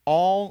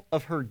all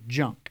of her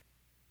junk.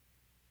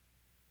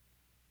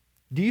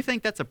 Do you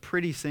think that's a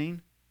pretty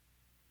scene?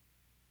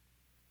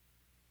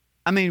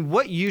 I mean,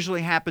 what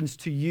usually happens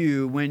to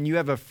you when you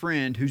have a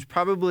friend who's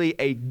probably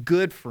a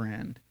good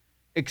friend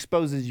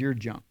exposes your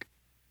junk?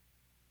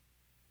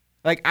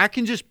 Like, I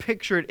can just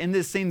picture it in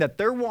this scene that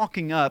they're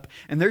walking up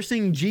and they're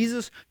seeing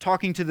Jesus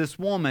talking to this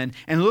woman,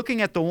 and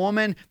looking at the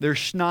woman,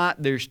 there's snot,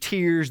 there's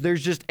tears,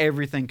 there's just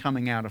everything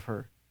coming out of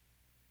her.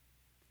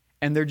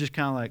 And they're just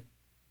kind of like,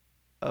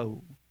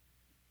 oh,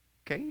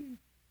 okay,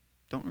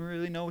 don't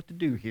really know what to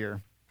do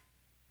here.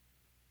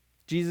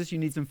 Jesus, you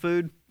need some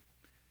food?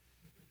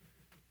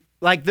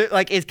 Like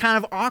it's kind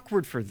of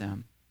awkward for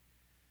them.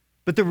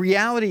 But the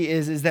reality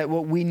is that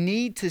what we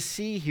need to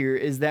see here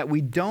is that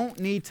we don't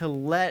need to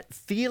let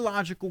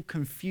theological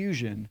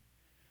confusion,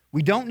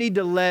 we don't need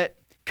to let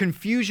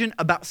confusion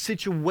about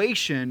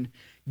situation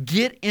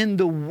get in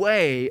the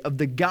way of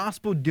the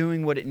gospel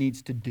doing what it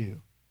needs to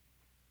do.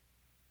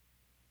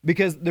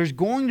 Because there's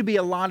going to be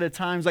a lot of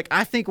times, like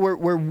I think where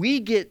we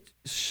get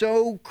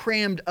so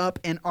crammed up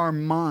in our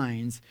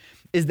minds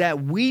is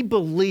that we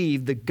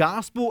believe the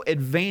gospel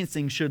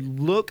advancing should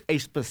look a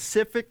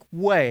specific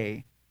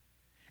way.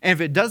 And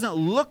if it doesn't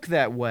look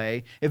that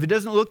way, if it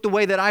doesn't look the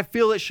way that I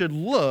feel it should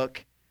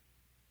look,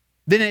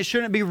 then it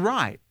shouldn't be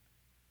right.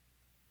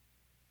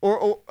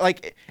 Or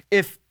like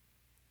if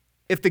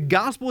the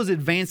gospel is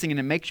advancing and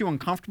it makes you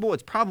uncomfortable,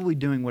 it's probably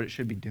doing what it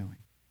should be doing.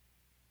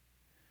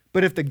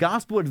 But if the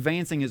gospel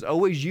advancing is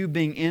always you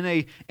being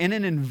in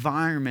an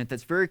environment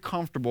that's very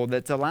comfortable,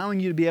 that's allowing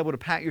you to be able to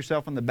pat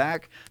yourself on the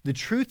back, the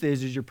truth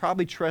is you're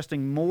probably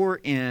trusting more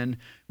in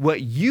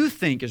what you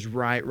think is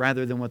right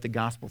rather than what the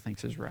gospel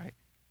thinks is right.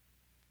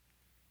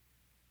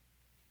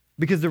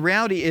 Because the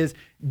reality is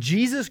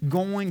Jesus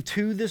going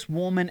to this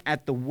woman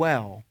at the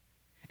well,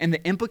 and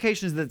the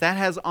implications that that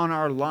has on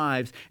our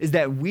lives is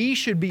that we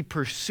should be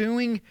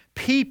pursuing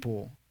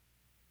people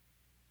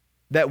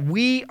that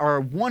we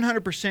are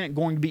 100%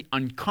 going to be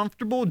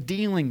uncomfortable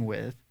dealing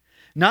with,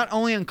 not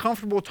only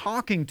uncomfortable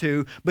talking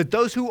to, but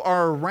those who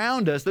are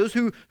around us, those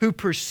who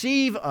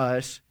perceive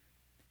us,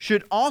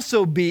 should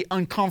also be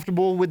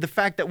uncomfortable with the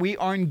fact that we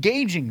are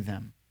engaging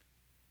them.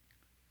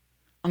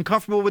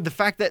 Uncomfortable with the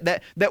fact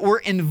that we're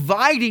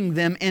inviting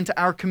them into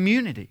our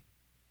community.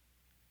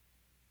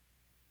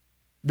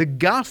 The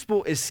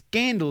gospel is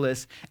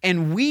scandalous,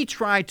 and we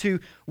try to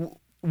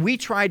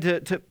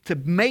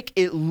make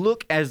it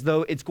look as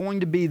though it's going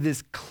to be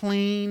this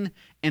clean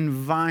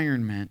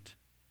environment.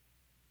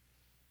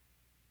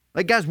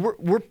 Like, guys,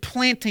 we're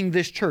planting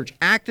this church,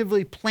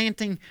 actively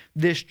planting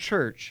this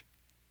church.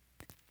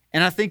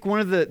 And I think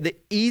one of the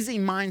easy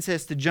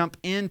mindsets to jump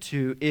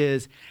into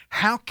is,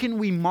 how can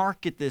we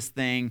market this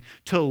thing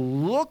to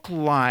look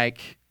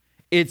like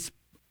it's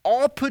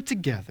all put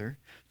together,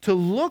 to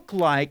look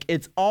like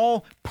it's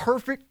all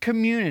perfect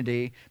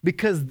community,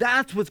 because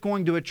that's what's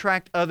going to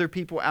attract other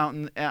people out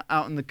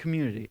in the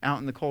community, out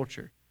in the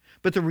culture.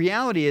 But the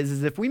reality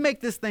is if we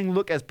make this thing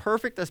look as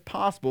perfect as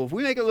possible, if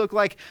we make it look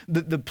like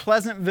the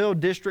Pleasantville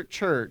District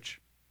Church,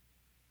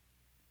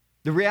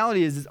 the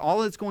reality is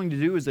all it's going to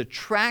do is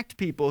attract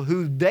people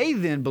who they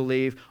then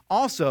believe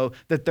also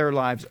that their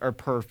lives are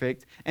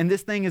perfect. And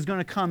this thing is going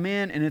to come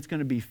in and it's going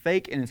to be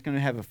fake and it's going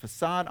to have a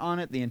facade on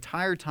it the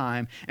entire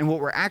time. And what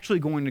we're actually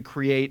going to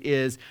create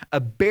is a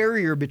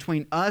barrier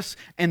between us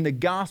and the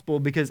gospel,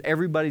 because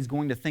everybody's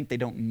going to think they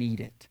don't need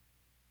it.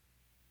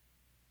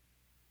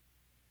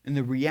 And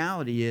the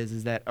reality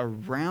is that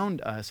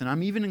around us, and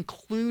I'm even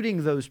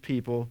including those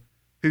people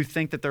who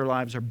think that their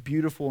lives are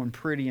beautiful and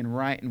pretty and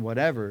right and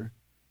whatever,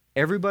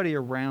 everybody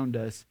around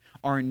us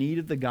are in need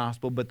of the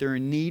gospel, but they're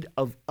in need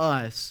of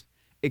us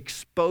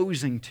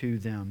exposing to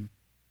them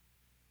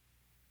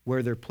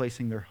where they're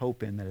placing their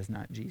hope in that is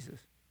not Jesus.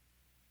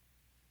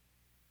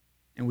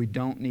 And we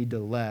don't need to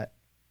let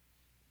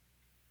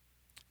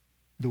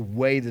the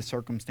way the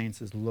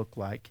circumstances look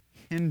like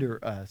hinder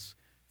us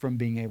from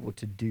being able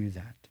to do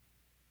that.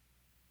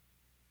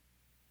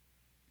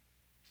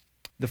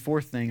 The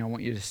fourth thing I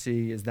want you to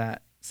see is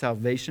that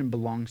salvation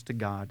belongs to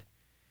God.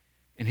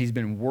 And He's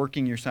been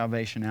working your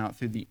salvation out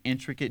through the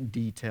intricate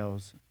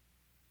details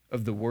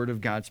of the Word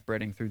of God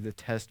spreading through the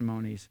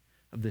testimonies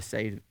of the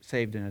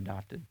saved and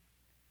adopted.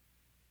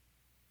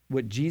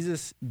 What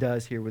Jesus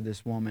does here with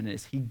this woman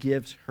is He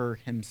gives her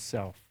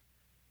Himself.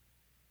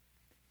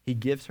 He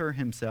gives her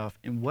Himself,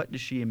 and what does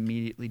she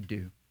immediately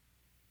do?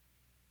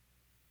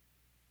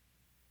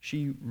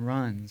 She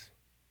runs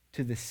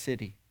to the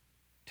city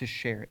to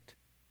share it.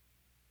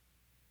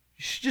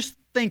 Just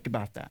think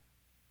about that.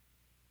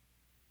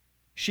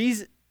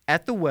 She's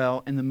at the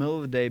well in the middle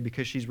of the day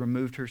because she's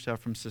removed herself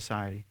from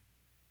society,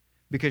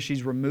 because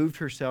she's removed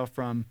herself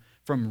from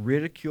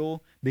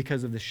ridicule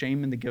because of the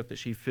shame and the guilt that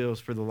she feels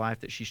for the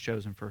life that she's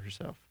chosen for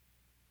herself.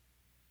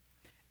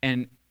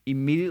 And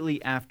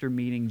immediately after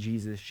meeting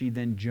Jesus, she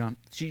then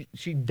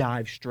she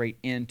dives straight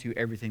into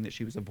everything that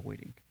she was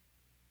avoiding.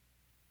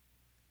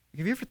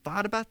 Have you ever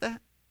thought about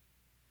that?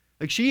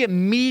 Like, she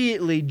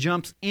immediately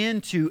jumps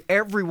into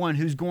everyone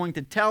who's going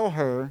to tell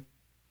her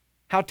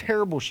how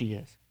terrible she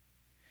is.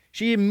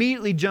 She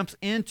immediately jumps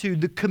into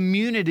the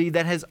community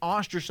that has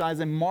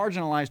ostracized and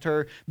marginalized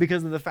her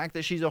because of the fact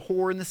that she's a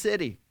whore in the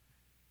city.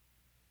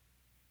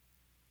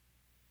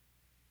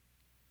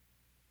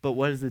 But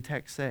what does the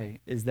text say?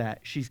 Is that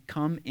she's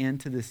come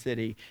into the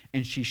city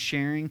and she's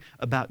sharing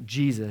about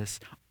Jesus,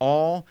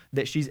 all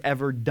that she's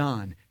ever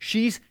done.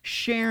 She's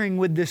sharing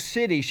with the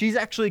city. She's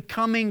actually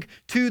coming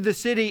to the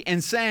city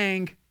and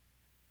saying,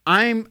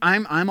 I'm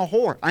a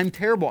whore. I'm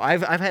terrible.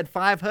 I've had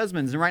 5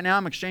 husbands, and right now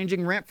I'm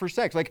exchanging rent for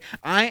sex. Like,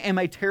 I am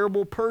a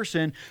terrible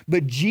person,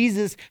 but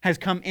Jesus has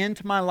come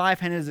into my life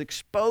and has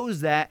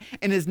exposed that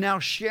and is now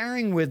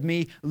sharing with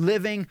me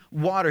living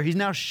water. He's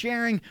now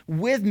sharing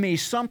with me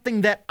something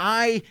that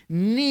I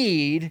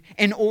need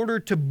in order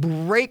to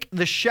break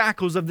the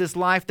shackles of this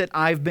life that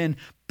I've been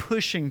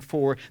pushing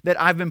for, that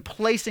I've been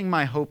placing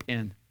my hope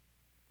in.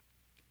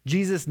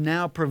 Jesus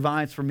now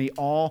provides for me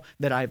all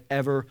that I've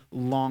ever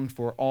longed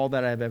for, all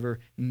that I've ever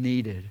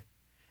needed.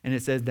 And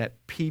it says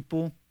that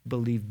people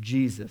believe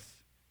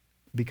Jesus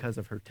because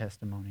of her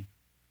testimony.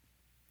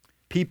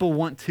 People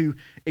want to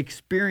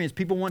experience,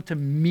 people want to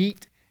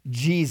meet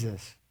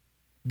Jesus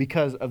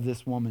because of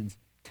this woman's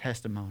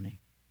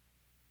testimony.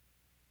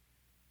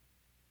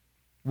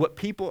 What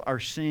people are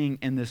seeing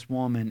in this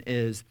woman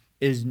is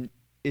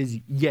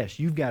yes,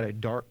 you've got a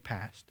dark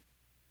past.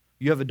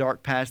 You have a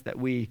dark past that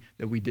we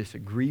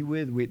disagree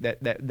with,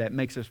 that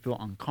makes us feel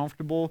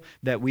uncomfortable,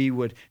 that we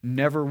would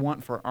never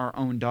want for our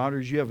own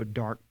daughters. You have a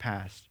dark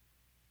past.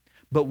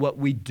 But what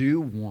we do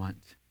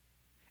want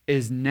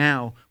is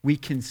now we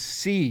can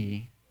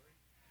see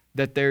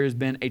that there has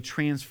been a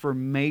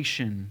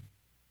transformation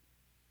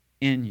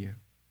in you.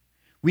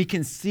 We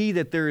can see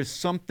that there is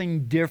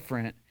something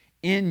different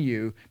in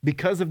you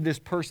because of this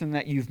person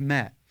that you've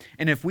met.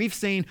 And if we've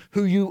seen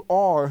who you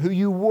are, who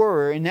you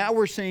were, and now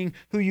we're seeing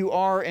who you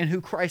are and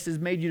who Christ has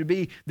made you to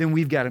be, then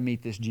we've got to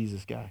meet this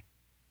Jesus guy.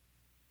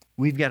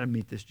 We've got to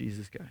meet this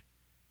Jesus guy.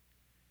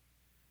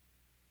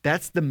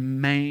 That's the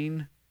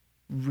main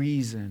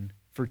reason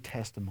for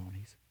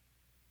testimonies.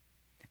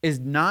 Is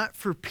not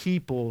for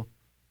people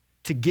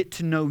to get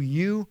to know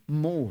you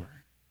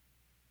more,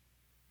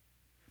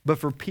 but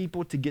for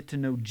people to get to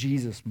know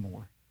Jesus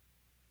more.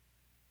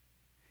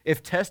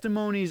 If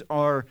testimonies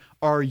are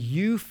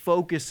you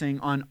focusing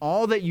on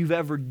all that you've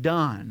ever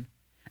done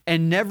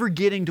and never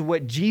getting to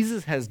what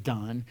Jesus has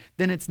done,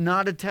 then it's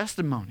not a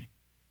testimony.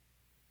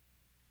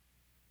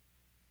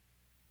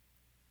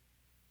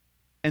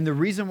 And the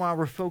reason why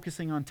we're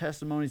focusing on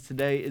testimonies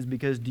today is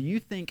because do you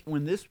think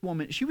when this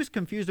woman, she was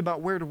confused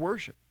about where to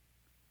worship.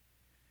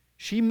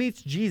 She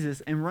meets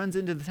Jesus and runs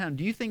into the town.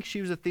 Do you think she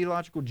was a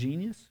theological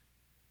genius?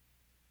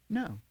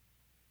 No.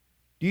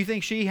 Do you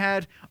think she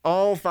had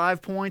all 5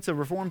 points of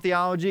Reformed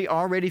theology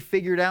already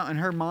figured out in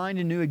her mind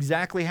and knew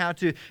exactly how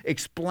to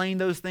explain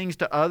those things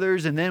to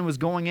others and then was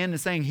going in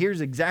and saying, here's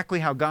exactly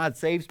how God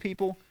saves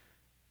people?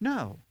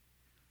 No.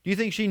 Do you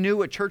think she knew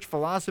what church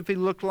philosophy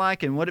looked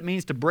like and what it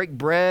means to break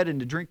bread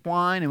and to drink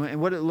wine and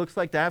what it looks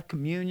like to have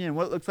communion and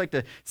what it looks like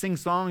to sing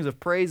songs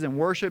of praise and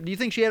worship? Do you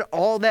think she had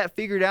all that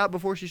figured out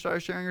before she started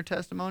sharing her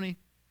testimony?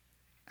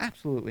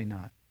 Absolutely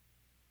not.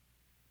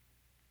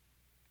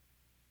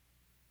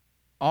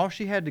 All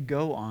she had to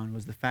go on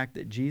was the fact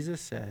that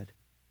Jesus said,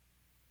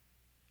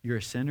 you're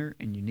a sinner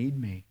and you need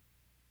me.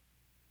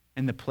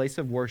 And the place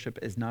of worship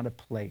is not a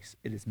place,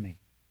 it is me.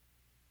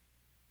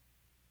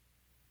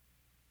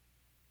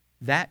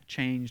 That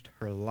changed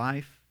her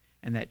life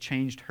and that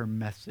changed her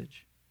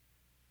message.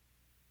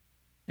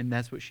 And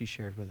that's what she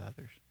shared with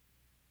others.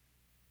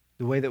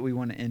 The way that we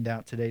want to end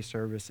out today's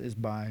service is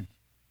by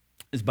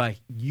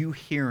you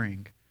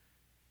hearing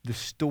the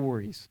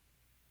stories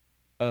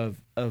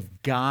of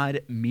God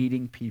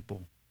meeting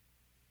people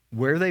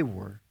where they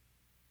were,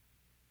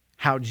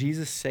 how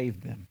Jesus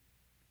saved them,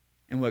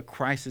 and what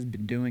Christ has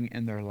been doing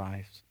in their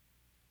lives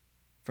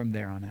from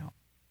there on out.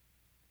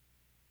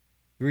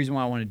 The reason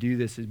why I want to do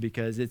this is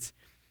because it's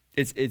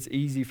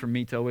easy for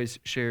me to always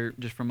share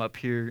just from up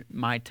here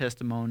my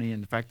testimony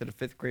and the fact that a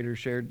 5th grader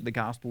shared the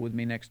gospel with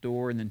me next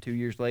door, and then 2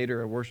 years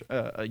later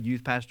a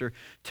youth pastor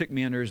took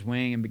me under his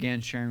wing and began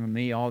sharing with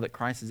me all that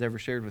Christ has ever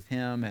shared with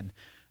him. And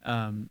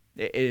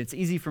it's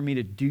easy for me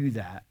to do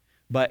that,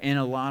 but in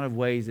a lot of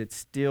ways it's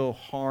still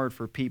hard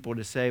for people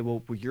to say,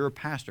 well, you're a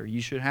pastor,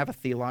 you should have a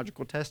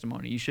theological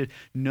testimony, you should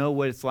know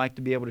what it's like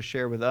to be able to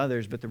share with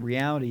others. But the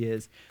reality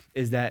is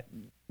that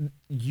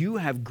you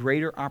have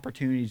greater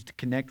opportunities to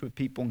connect with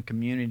people in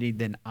community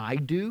than I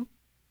do,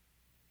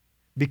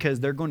 because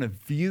they're going to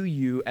view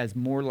you as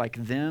more like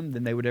them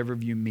than they would ever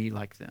view me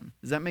like them.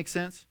 Does that make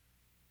sense?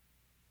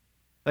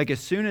 Like,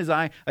 as soon as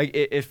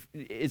if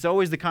it's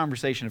always the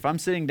conversation. If I'm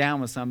sitting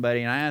down with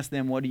somebody and I ask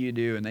them, what do you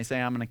do? And they say,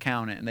 I'm an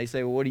accountant. And they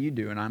say, well, what do you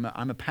do? And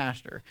I'm a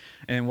pastor.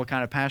 And what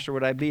kind of pastor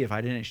would I be if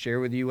I didn't share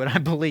with you what I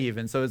believe?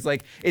 And so it's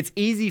like, it's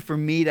easy for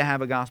me to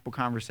have a gospel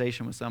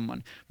conversation with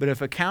someone. But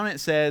if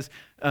accountant says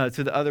to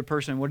the other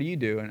person, what do you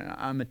do? And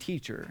I'm a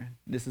teacher.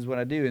 This is what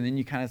I do. And then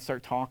you kind of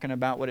start talking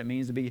about what it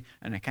means to be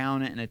an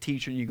accountant and a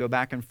teacher, and you go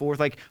back and forth.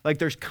 Like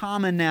there's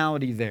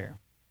commonality there.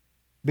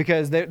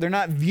 Because they're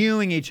not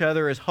viewing each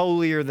other as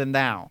holier than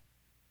thou,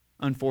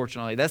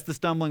 unfortunately. That's the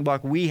stumbling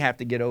block we have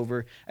to get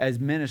over as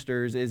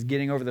ministers, is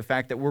getting over the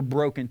fact that we're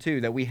broken too,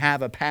 that we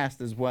have a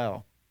past as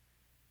well.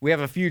 We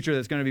have a future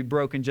that's going to be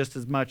broken just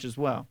as much as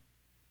well.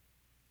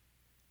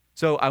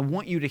 So I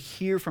want you to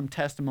hear from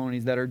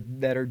testimonies that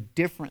are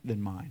different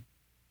than mine,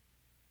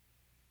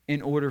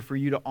 in order for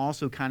you to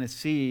also kind of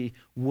see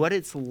what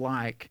it's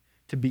like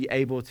to be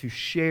able to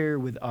share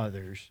with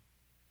others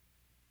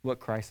what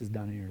Christ has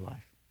done in your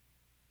life.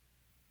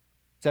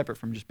 Separate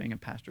from just being a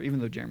pastor, even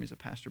though Jeremy's a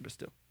pastor, but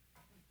still,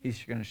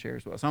 he's going to share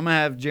as well. So I'm going to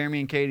have Jeremy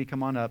and Katie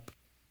come on up.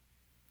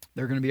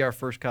 They're going to be our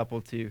first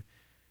couple to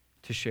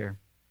share.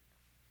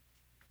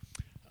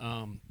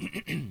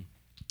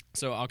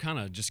 So I'll kind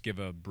of just give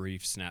a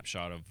brief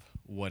snapshot of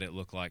what it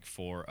looked like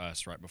for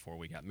us right before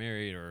we got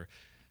married, or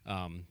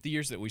the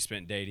years that we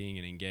spent dating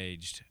and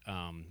engaged.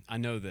 I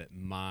know that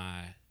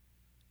my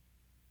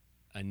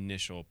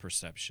initial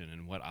perception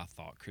and what I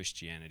thought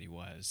Christianity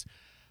was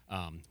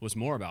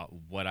more about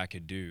what I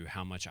could do,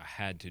 how much I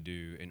had to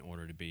do in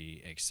order to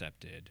be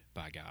accepted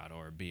by God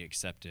or be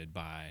accepted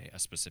by a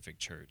specific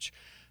church.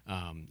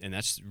 And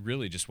that's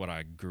really just what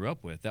I grew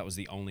up with. That was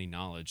the only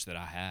knowledge that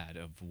I had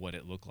of what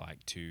it looked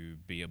like to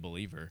be a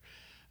believer.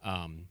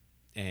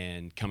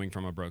 And coming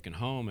from a broken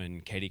home,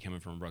 and Katie coming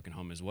from a broken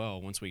home as well,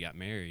 once we got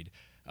married,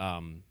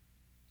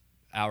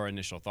 our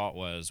initial thought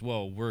was,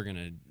 well,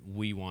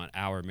 we want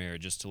our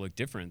marriages to look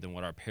different than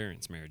what our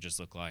parents' marriages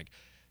look like.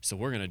 So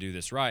we're going to do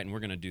this right, and we're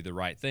going to do the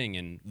right thing,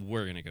 and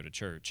we're going to go to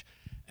church.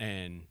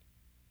 And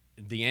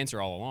the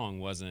answer all along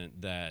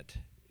wasn't that,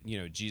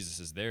 Jesus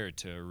is there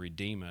to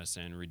redeem us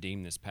and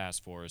redeem this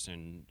past for us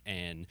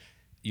and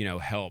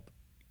help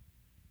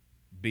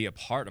be a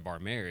part of our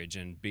marriage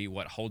and be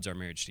what holds our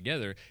marriage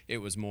together. It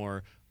was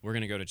more, we're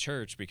going to go to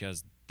church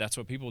because that's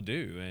what people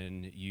do,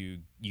 and you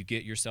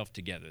get yourself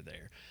together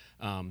there.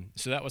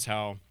 So that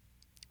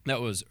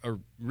was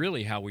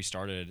really how we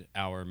started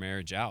our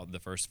marriage out. The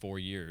first 4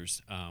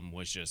 years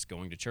was just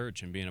going to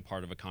church and being a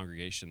part of a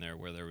congregation there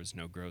where there was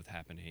no growth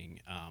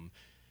happening.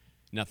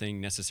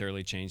 Nothing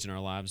necessarily changed in our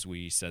lives.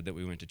 We said that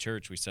we went to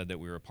church. We said that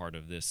we were a part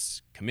of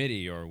this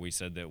committee, or we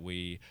said that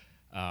we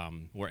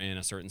were in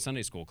a certain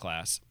Sunday school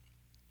class.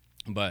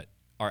 But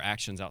our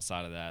actions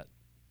outside of that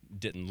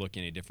didn't look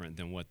any different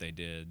than what they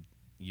did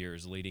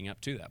years leading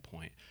up to that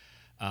point.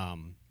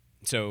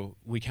 So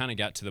we kind of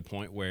got to the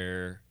point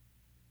where,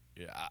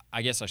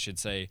 I guess I should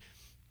say,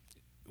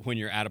 when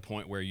you're at a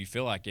point where you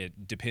feel like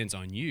it depends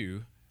on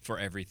you for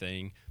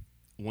everything,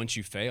 once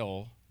you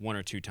fail one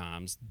or two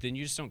times, then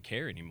you just don't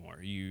care anymore.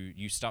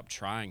 You stop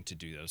trying to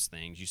do those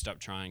things. You stop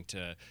trying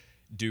to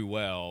do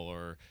well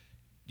or,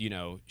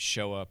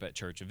 show up at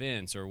church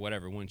events or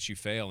whatever. Once you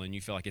fail and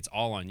you feel like it's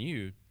all on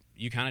you,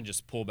 you kind of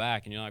just pull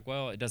back and you're like,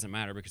 well, it doesn't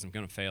matter because I'm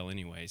going to fail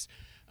anyways.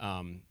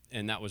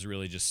 And that was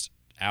really just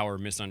our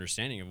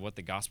misunderstanding of what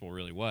the gospel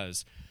really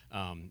was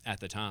at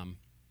the time.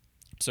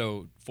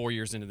 So 4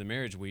 years into the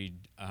marriage, we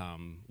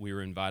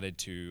were invited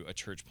to a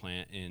church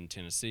plant in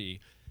Tennessee,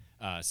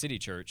 City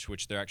Church,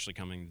 which they're actually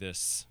coming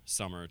this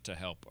summer to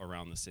help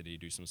around the city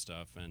do some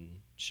stuff. And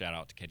shout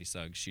out to Katie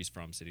Suggs. She's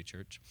from City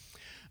Church.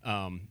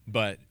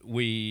 But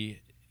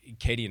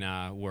Katie and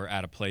I were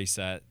at a place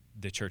at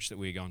the church that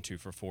we had gone to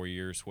for 4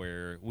 years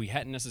where we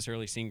hadn't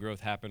necessarily seen growth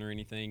happen or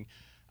anything.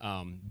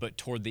 But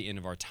toward the end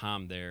of our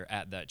time there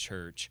at that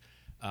church,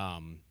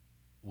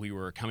 we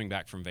were coming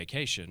back from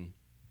vacation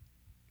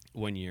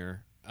one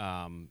year,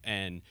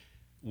 and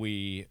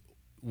we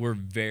were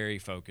very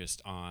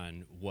focused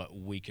on what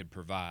we could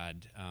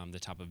provide, the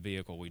type of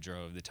vehicle we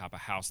drove, the type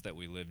of house that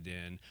we lived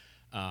in.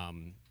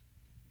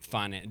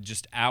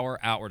 Just our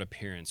outward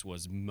appearance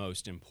was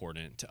most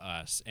important to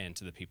us and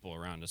to the people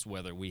around us.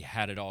 Whether we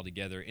had it all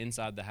together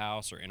inside the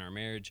house or in our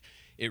marriage,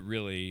 it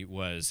really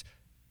was,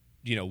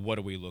 what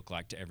do we look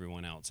like to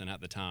everyone else? And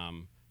at the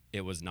time,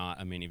 it was not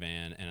a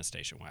minivan and a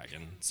station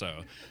wagon.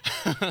 So,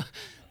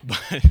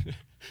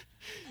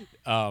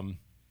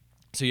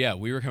 so yeah,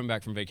 we were coming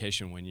back from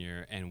vacation one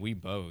year, and we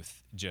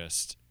both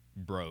just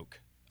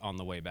broke on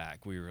the way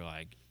back. We were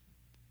like,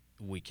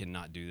 we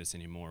cannot do this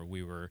anymore.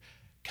 We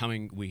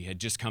had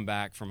just come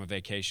back from a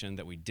vacation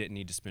that we didn't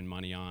need to spend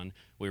money on.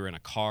 We were in a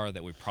car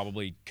that we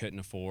probably couldn't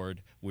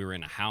afford. We were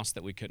in a house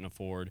that we couldn't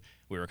afford.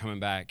 We were coming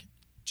back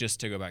just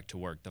to go back to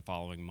work the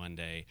following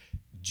Monday,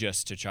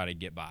 just to try to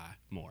get by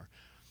more.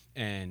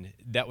 And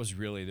that was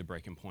really the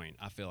breaking point,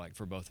 I feel like,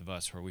 for both of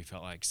us, where we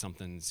felt like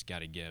something's got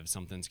to give,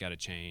 something's got to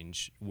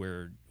change,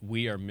 where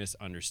we are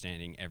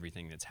misunderstanding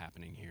everything that's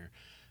happening here.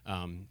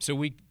 So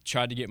we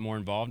tried to get more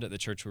involved at the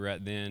church we were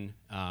at then.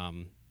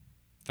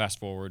 Fast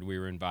forward, we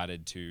were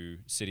invited to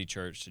City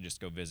Church to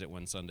just go visit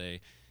one Sunday.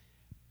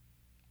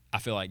 I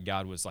feel like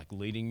God was like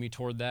leading me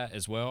toward that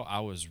as well. I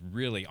was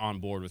really on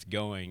board with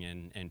going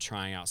and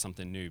trying out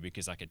something new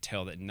because I could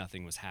tell that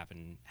nothing was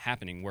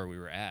happening where we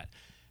were at.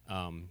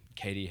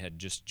 Katie had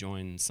just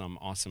joined some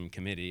awesome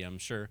committee, I'm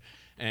sure,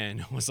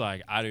 and was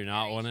like, I do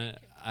not want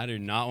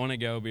to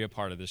go be a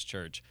part of this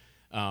church.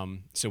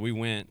 So we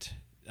went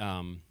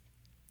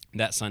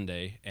that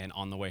Sunday, and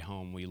on the way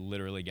home, we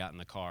literally got in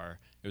the car.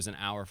 It was an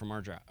hour from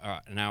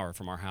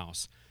our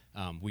house.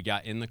 We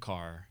got in the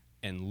car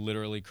and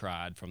literally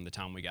cried from the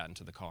time we got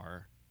into the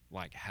car,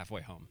 like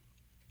halfway home.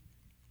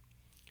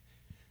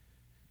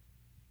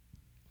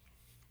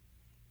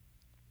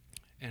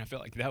 And I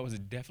felt like that was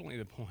definitely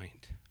the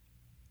point.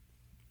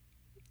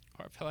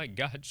 Or I felt like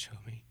God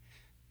showed me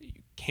that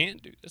you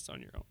can't do this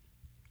on your own.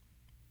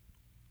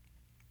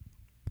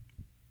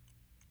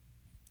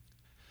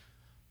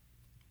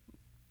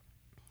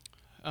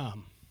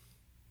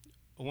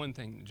 one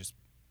thing that just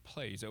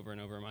plays over and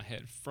over in my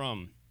head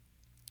from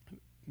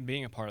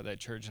being a part of that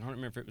church, and I don't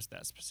remember if it was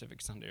that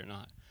specific Sunday or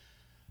not,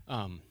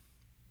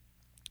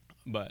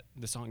 but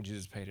the song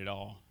Jesus Paid It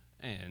All,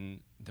 and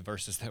the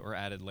verses that were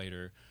added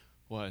later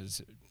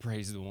was,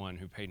 praise the one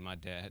who paid my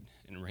debt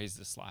and raised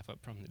this life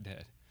up from the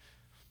dead.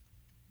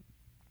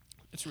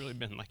 It's really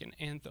been like an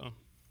anthem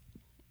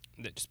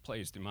that just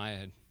plays through my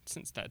head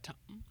since that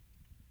time.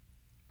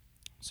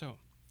 So,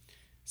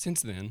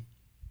 since then,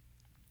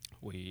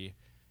 we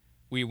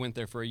went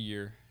there for a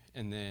year,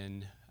 and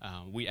then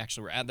we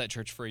actually were at that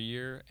church for a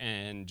year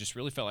and just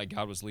really felt like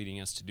God was leading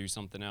us to do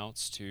something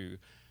else, to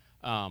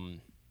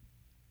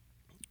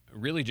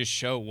really just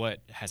show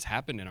what has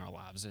happened in our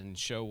lives and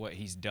show what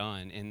he's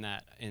done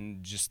in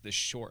just this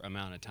short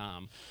amount of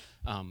time.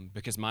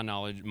 Because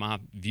my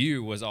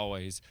view was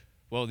always,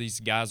 well, these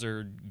guys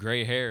are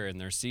gray hair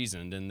and they're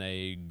seasoned and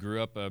they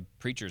grew up a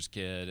preacher's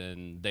kid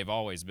and they've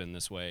always been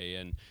this way.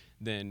 And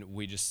then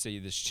we just see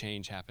this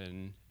change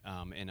happen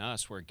in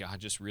us, where God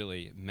just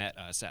really met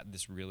us at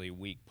this really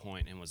weak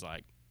point and was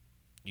like,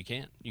 you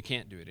can't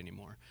do it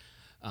anymore.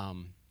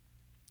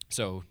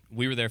 So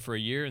we were there for a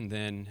year, and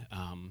then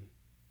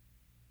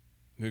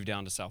moved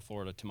down to South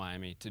Florida, to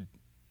Miami, to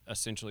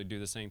essentially do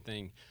the same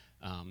thing,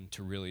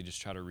 to really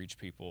just try to reach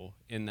people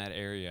in that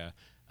area,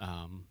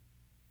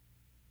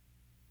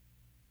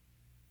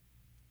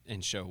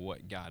 and show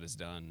what God has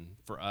done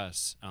for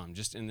us,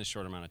 just in this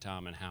short amount of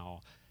time, and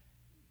how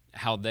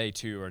they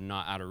too are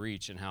not out of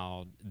reach, and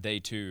how they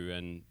too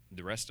and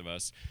the rest of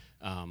us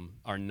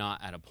are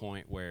not at a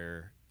point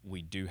where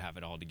we do have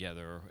it all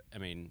together. I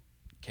mean,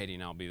 Katie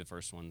and I will be the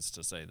first ones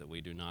to say that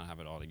we do not have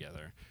it all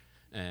together,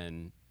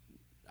 and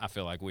I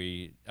feel like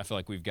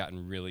we've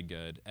gotten really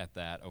good at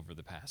that over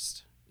the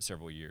past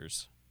several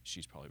years.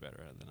 She's probably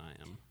better at it than I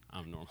am.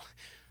 I'm normal,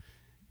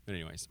 but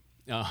anyways,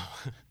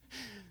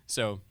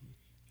 so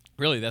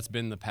really that's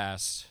been the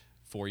past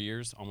 4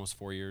 years, almost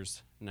 4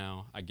 years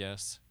now, I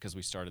guess, because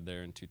we started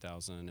there in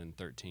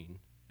 2013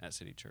 at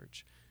City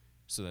Church.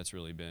 So that's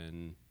really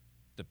been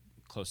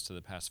close to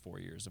the past 4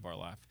 years of our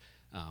life,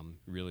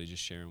 really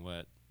just sharing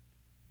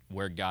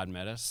where God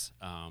met us,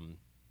 and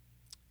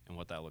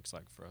what that looks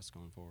like for us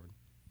going forward.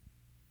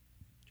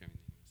 Do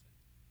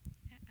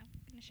you have anything you want to say? I'm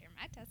going to share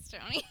my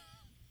testimony.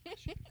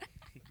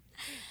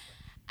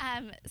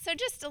 So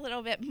just a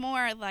little bit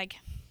more like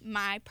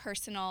my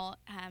personal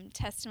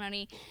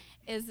testimony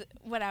is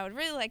what I would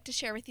really like to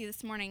share with you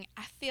this morning.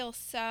 I feel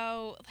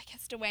so, like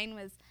as Dwayne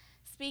was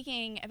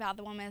speaking about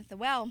the woman at the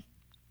well,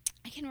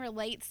 I can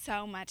relate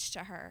so much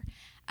to her.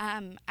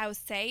 I was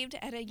saved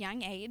at a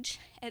young age,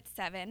 at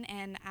 7,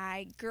 and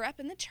I grew up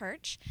in the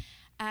church.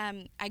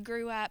 I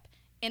grew up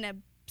in a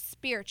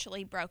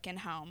spiritually broken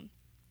home.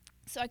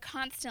 So I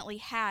constantly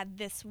had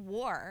this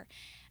war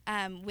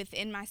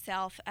within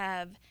myself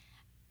of,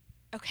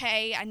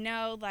 okay, I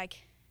know,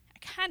 like, I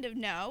kind of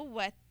know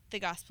what the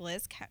gospel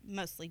is,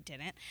 mostly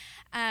didn't,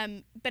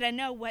 but I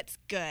know what's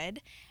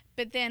good.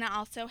 But then I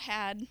also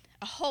had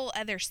a whole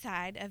other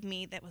side of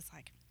me that was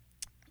like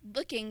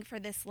looking for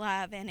this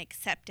love and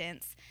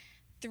acceptance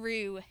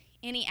through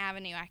any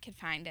avenue I could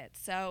find it.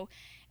 So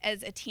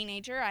as a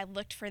teenager, I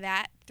looked for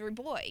that through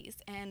boys.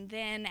 And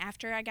then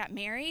after I got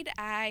married,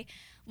 I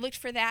looked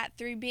for that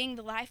through being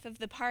the life of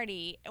the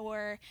party,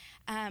 or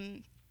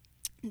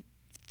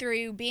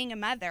through being a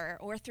mother,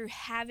 or through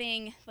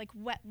having like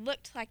what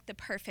looked like the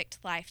perfect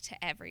life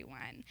to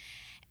everyone.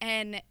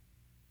 And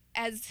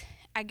as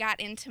I got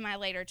into my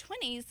later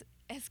 20s,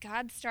 as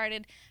God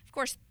started, of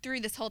course, through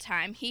this whole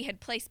time, he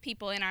had placed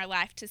people in our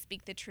life to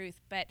speak the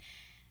truth, but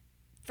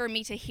for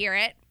me to hear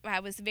it, I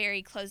was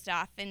very closed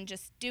off and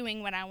just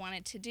doing what I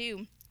wanted to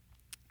do.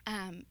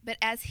 But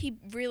as he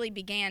really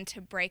began to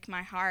break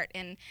my heart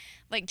and,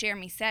 like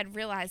Jeremy said,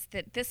 realized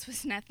that this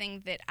was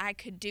nothing that I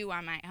could do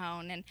on my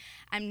own, and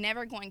I'm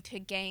never going to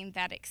gain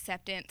that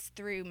acceptance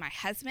through my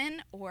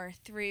husband or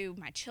through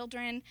my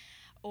children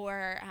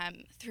or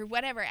through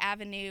whatever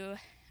avenue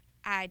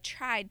I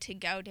tried to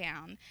go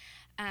down.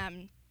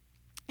 And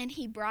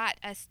he brought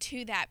us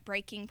to that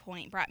breaking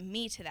point, brought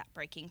me to that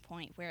breaking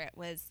point where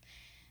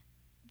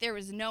there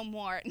was no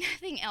more,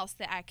 nothing else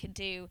that I could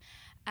do.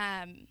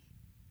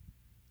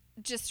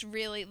 Just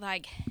really,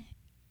 like,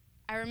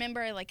 I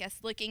remember like us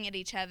looking at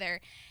each other,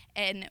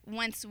 and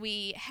once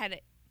we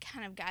had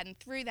kind of gotten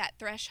through that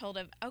threshold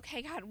of,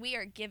 okay, God, we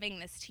are giving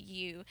this to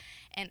you,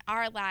 and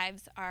our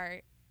lives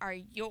are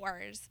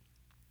yours,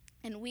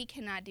 and we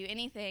cannot do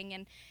anything.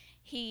 And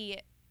he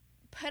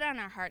put on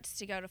our hearts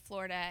to go to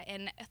Florida,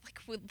 and like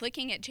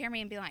looking at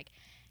Jeremy and being like,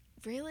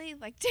 really?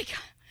 Like,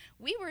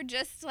 we were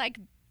just like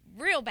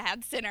real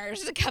bad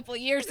sinners a couple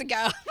years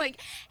ago. Like,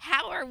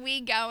 how are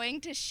we going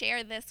to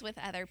share this with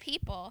other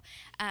people?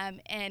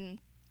 And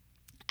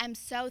I'm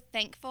so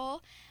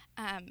thankful.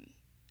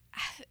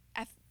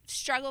 I've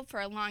struggled for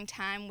a long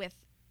time with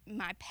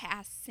my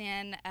past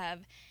sin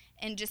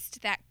and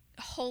just that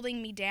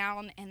holding me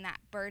down and that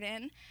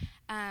burden.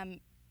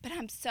 But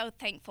I'm so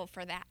thankful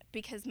for that,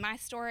 because my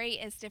story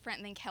is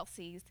different than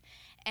Kelsey's.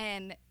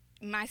 And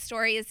my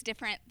story is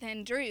different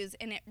than Drew's,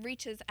 and it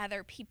reaches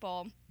other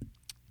people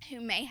who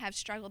may have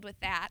struggled with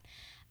that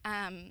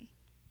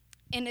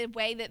in a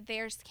way that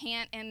theirs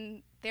can't,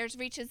 and theirs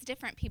reaches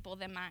different people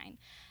than mine.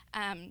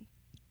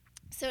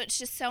 So it's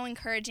just so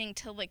encouraging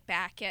to look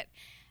back at.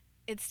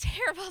 It's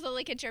terrible to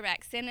look at your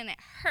back sin, and it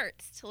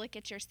hurts to look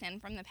at your sin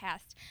from the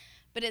past.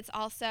 But it's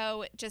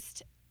also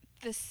just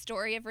the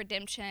story of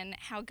redemption,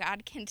 how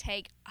God can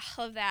take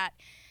all of that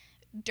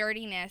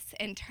dirtiness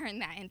and turn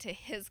that into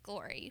his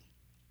glory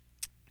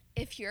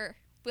if you're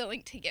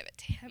willing to give it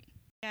to him.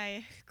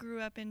 I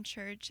grew up in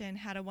church and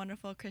had a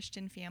wonderful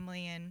Christian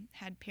family and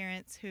had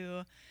parents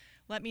who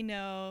let me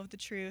know the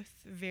truth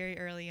very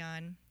early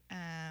on.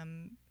 I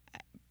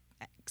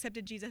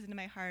accepted Jesus into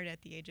my heart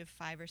at the age of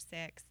 5 or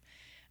 6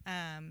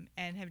 and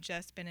have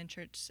just been in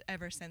church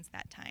ever since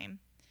that time.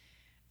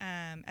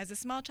 As a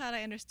small child,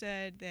 I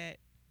understood that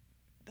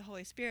the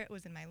Holy Spirit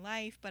was in my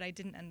life, but I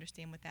didn't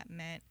understand what that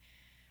meant.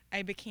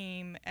 I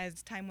became,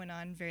 as time went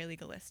on, very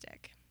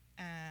legalistic.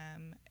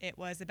 It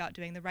was about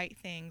doing the right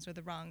things or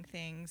the wrong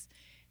things,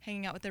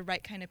 hanging out with the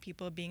right kind of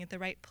people, being at the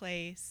right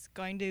place,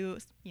 going to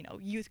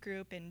youth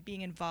group and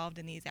being involved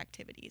in these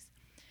activities.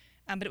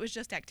 But it was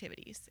just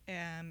activities.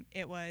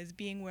 It was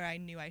being where I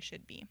knew I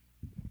should be.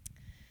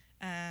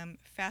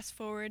 Fast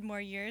forward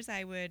more years,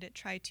 I would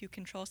try to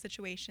control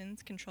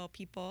situations, control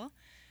people,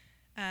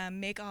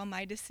 make all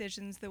my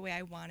decisions the way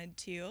I wanted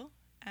to.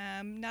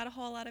 Not a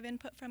whole lot of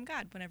input from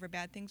God. Whenever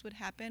bad things would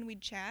happen,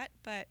 we'd chat,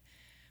 but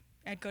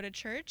I'd go to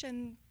church,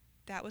 and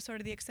that was sort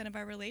of the extent of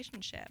our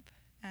relationship.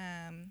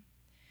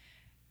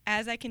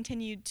 As I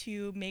continued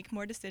to make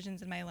more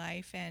decisions in my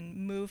life and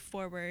move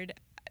forward,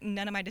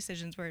 none of my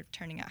decisions were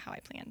turning out how I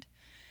planned.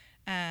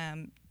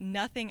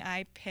 Nothing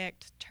I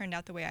picked turned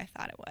out the way I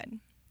thought it would.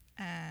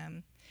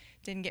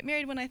 Didn't get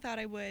married when I thought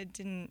I would,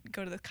 didn't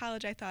go to the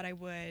college I thought I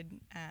would.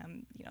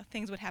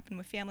 Things would happen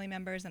with family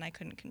members, and I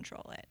couldn't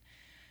control it,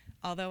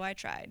 although I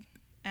tried.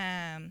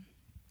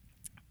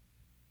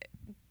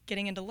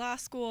 Getting into law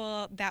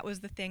school, that was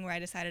the thing where I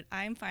decided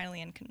I'm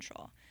finally in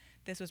control.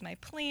 This was my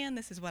plan.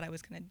 This is what I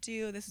was going to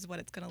do. This is what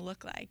it's going to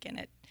look like.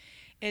 And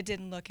it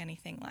didn't look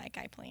anything like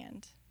I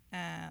planned.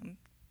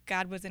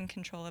 God was in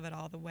control of it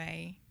all the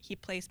way. He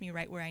placed me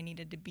right where I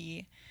needed to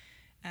be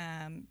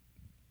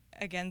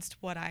against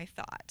what I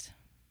thought.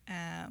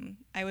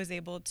 I was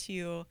able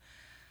to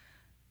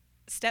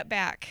step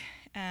back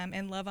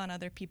and love on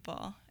other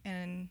people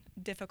in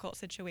difficult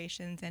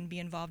situations and be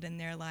involved in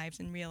their lives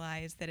and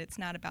realize that it's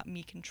not about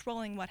me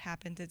controlling what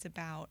happens. It's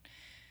about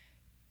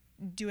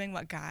doing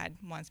what God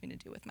wants me to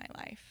do with my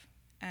life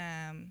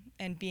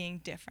and being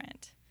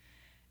different.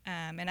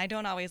 And I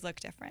don't always look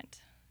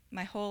different.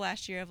 My whole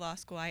last year of law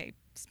school, I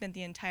spent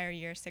the entire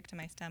year sick to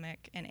my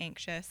stomach and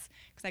anxious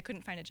because I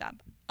couldn't find a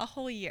job. A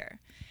whole year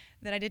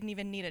that I didn't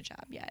even need a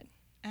job yet.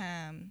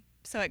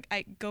 So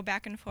I go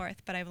back and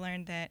forth, but I've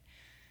learned that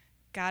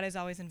God is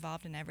always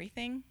involved in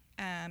everything.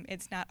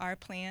 It's not our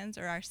plans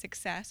or our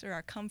success or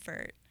our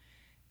comfort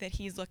that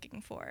he's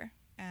looking for.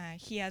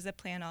 He has a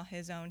plan all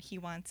his own. He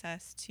wants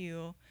us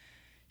to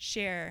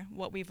share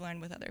what we've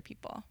learned with other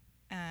people.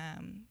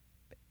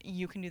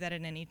 You can do that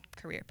in any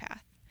career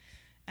path.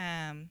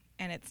 And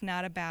it's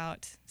not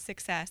about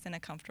success and a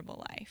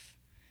comfortable life.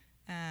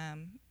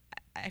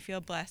 I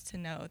feel blessed to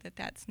know that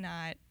that's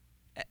not,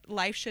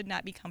 life should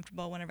not be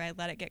comfortable. Whenever I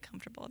let it get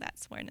comfortable,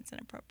 that's when it's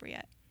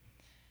inappropriate.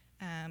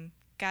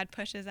 God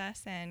pushes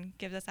us and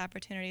gives us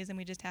opportunities, and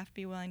we just have to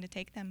be willing to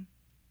take them.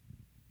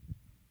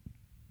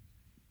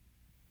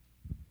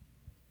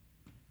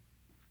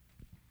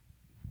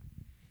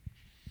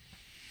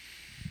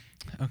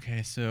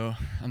 Okay, so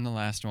I'm the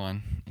last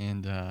one,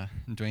 and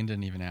Dwayne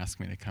didn't even ask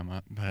me to come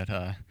up, but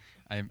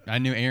I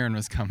knew Aaron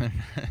was coming.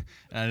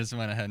 I just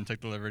went ahead and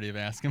took the liberty of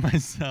asking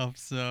myself,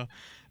 so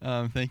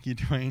thank you,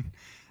 Dwayne.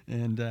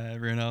 And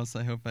everyone else,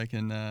 I hope I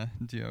can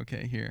do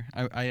okay here.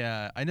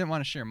 I didn't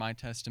want to share my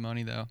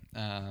testimony, though,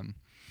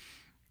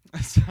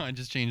 so I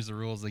just changed the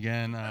rules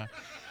again,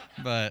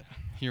 but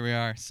here we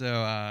are. So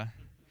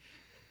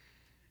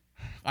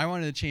I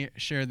wanted to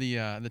share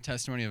the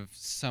testimony of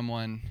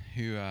someone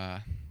who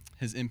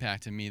has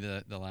impacted me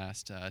the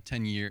last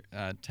 10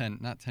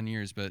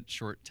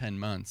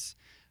 months.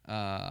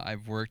 I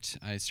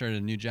started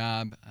a new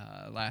job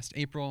last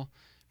April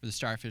for the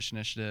Starfish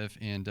Initiative,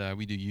 and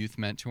we do youth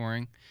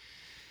mentoring.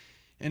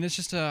 And it's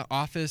just an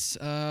office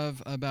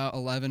of about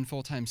 11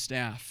 full-time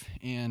staff.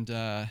 And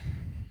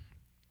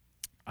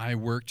I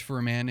worked for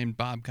a man named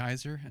Bob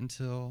Kaiser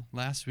until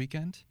last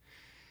weekend.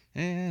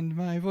 And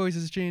my voice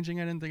is changing.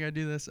 I didn't think I'd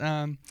do this.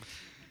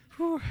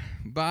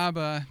 Bob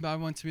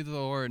went to be the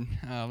Lord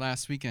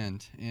last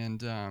weekend,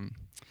 and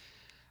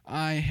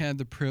I had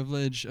the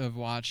privilege of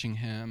watching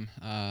him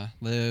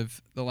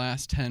live the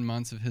last 10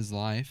 months of his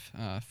life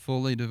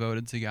fully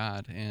devoted to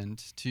God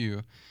and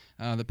to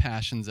the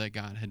passions that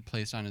God had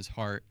placed on his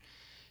heart.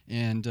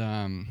 And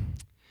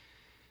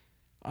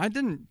I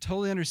didn't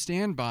totally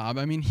understand Bob.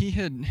 I mean, he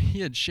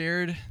had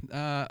shared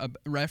a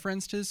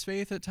reference to his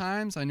faith at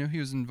times. I know he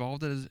was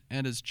involved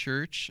at his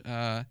church.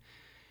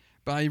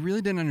 But but I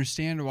really didn't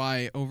understand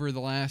why over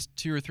the last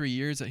 2 or 3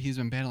 years that he's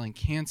been battling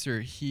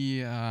cancer,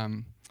 he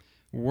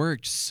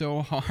worked so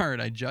hard.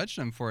 I judged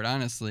him for it,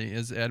 honestly,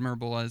 as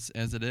admirable as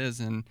it is.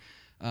 And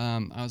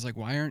I was like,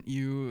 why aren't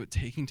you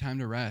taking time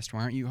to rest?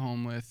 Why aren't you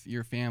home with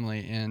your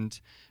family? And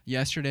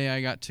yesterday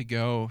I got to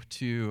go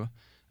to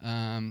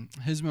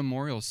his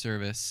memorial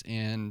service,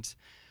 and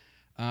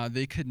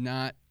they could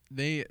not.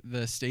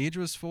 The stage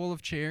was full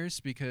of chairs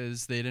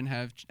because they didn't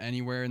have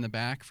anywhere in the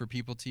back for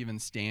people to even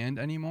stand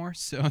anymore.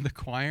 So the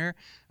choir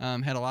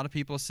had a lot of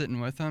people sitting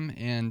with them,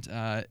 and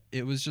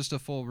it was just a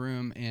full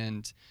room.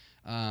 And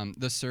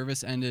the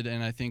service ended,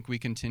 and I think we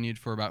continued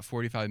for about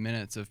 45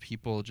 minutes of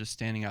people just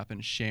standing up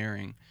and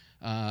sharing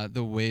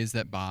the ways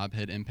that Bob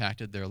had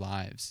impacted their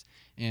lives.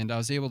 And I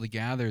was able to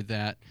gather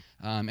that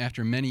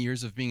after many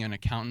years of being an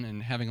accountant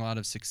and having a lot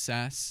of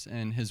success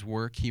in his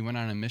work, he went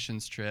on a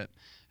missions trip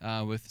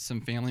with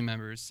some family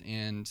members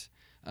and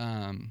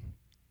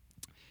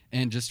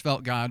just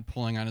felt God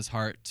pulling on his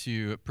heart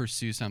to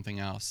pursue something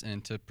else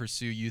and to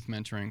pursue youth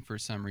mentoring for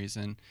some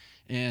reason.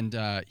 And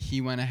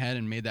he went ahead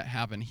and made that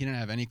happen. He didn't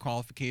have any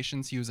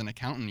qualifications. He was an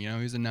accountant, he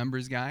was a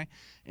numbers guy.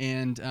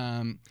 And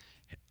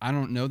I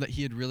don't know that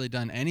he had really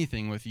done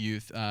anything with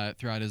youth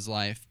throughout his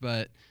life,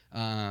 but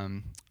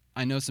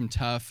I know some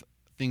tough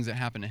things that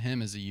happened to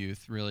him as a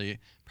youth really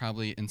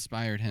probably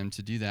inspired him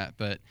to do that.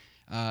 But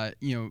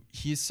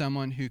he's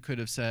someone who could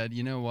have said,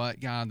 you know what,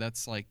 God,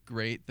 that's like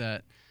great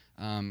that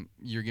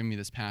you're giving me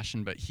this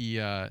passion, but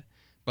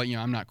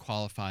I'm not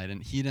qualified.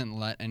 And he didn't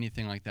let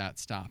anything like that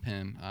stop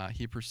him.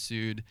 He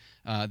pursued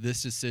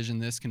this decision,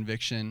 this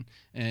conviction,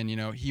 and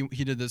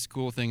he did this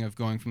cool thing of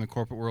going from the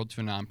corporate world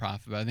to a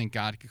nonprofit. But I think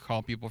God could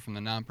call people from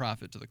the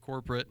nonprofit to the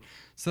corporate.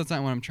 So that's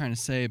not what I'm trying to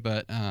say,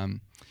 but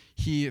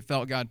he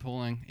felt God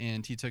pulling,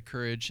 and he took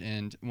courage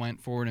and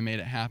went forward and made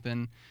it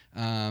happen.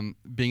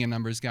 Being a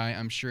numbers guy,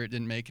 I'm sure it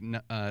didn't make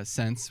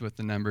sense with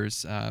the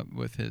numbers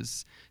with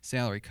his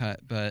salary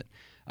cut, but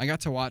I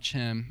got to watch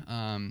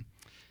him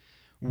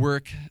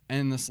work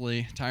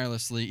endlessly,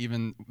 tirelessly.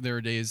 Even there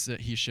were days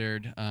that he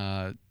shared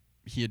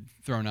he had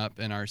thrown up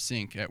in our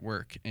sink at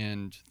work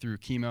and through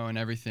chemo and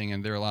everything,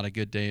 and there were a lot of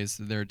good days.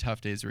 There were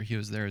tough days where he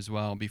was there as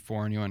well,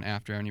 before anyone,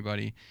 after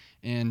anybody.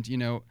 And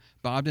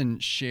Bob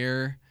didn't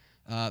share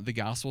the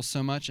gospel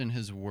so much in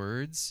his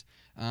words,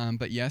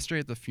 but yesterday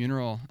at the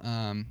funeral,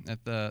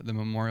 at the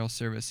memorial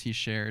service, he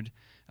shared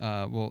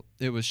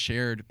it was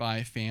shared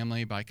by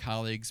family, by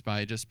colleagues,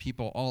 by just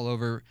people all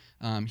over.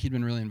 He'd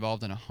been really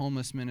involved in a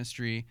homeless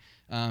ministry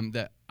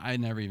that I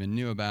never even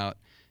knew about.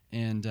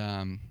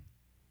 And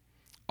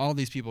all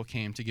these people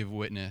came to give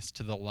witness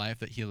to the life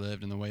that he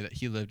lived and the way that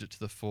he lived it to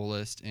the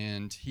fullest.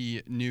 And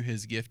he knew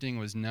his gifting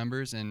was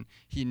numbers, and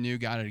he knew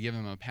God had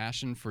given him a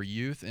passion for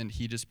youth, and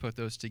he just put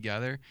those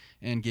together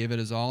and gave it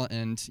his all.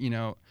 And,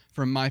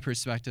 from my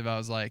perspective, I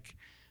was like,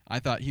 I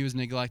thought he was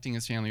neglecting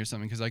his family or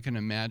something, because I couldn't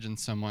imagine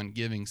someone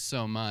giving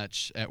so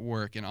much at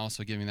work and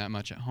also giving that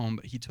much at home,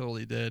 but he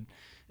totally did.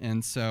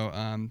 And so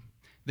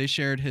they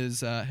shared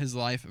his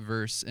life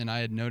verse, and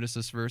I had noticed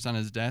this verse on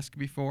his desk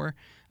before,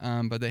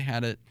 but they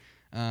had it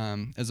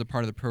as a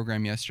part of the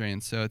program yesterday.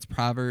 And so it's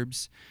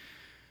Proverbs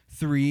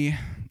 3,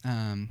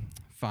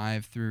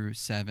 5 through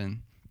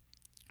 7.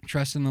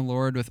 Trust in the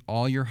Lord with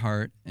all your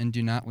heart, and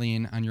do not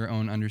lean on your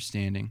own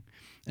understanding.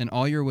 In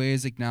all your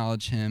ways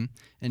acknowledge him,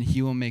 and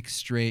he will make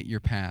straight your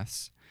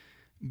paths.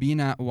 Be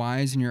not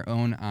wise in your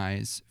own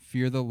eyes.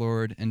 Fear the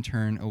Lord and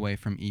turn away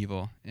from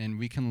evil. And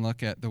we can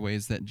look at the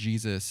ways that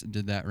Jesus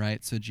did that,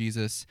 right? So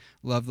Jesus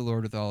loved the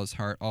Lord with all his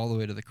heart, all the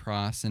way to the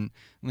cross, and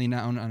leaned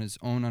not on his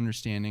own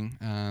understanding,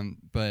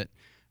 but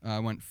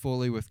went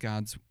fully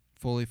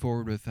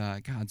forward with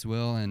God's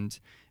will, and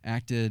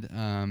acted,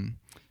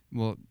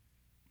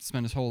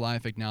 spent his whole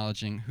life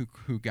acknowledging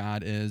who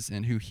God is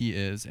and who he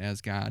is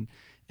as God.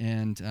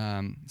 And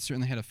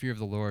certainly had a fear of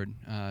the Lord,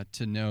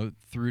 to know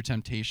through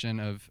temptation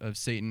of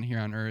Satan here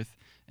on earth,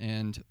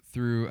 and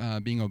through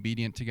being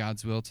obedient to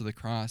God's will to the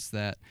cross,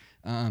 that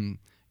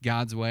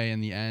God's way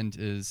in the end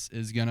is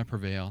going to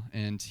prevail.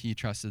 And he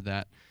trusted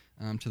that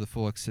to the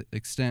full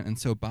extent. And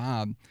so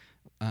Bob,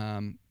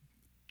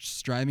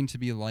 striving to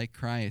be like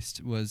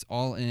Christ, was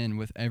all in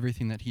with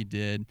everything that he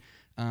did.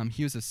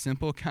 He was a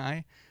simple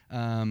guy.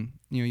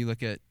 You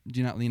look at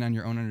do not lean on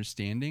your own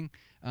understanding.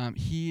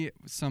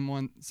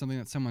 Something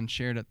that someone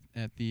shared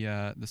at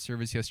the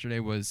service yesterday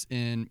was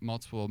in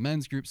multiple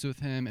men's groups with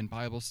him, and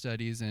Bible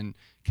studies and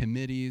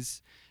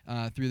committees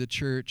through the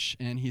church.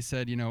 And he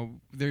said,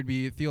 there'd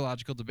be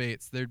theological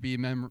debates, there'd be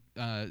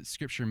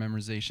scripture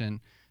memorization,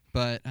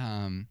 but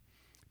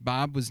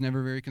Bob was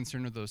never very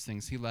concerned with those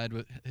things. He led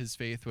with his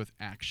faith with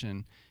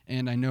action.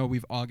 And I know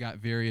we've all got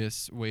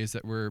various ways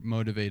that we're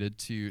motivated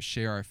to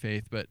share our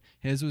faith, but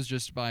his was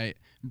just by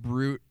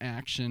brute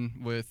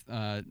action with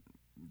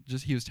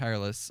he was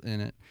tireless in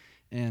it.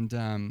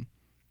 And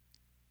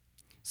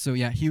so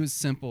he was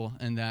simple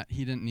in that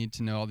he didn't need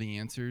to know all the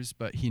answers,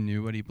 but he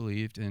knew what he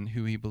believed and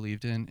who he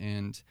believed in,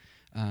 and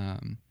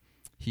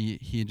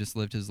he just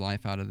lived his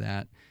life out of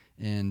that.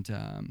 And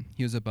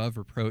he was above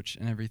reproach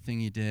in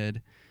everything he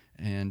did.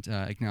 and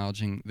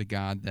acknowledging the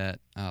God that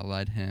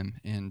led him,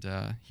 and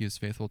he was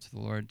faithful to the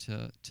Lord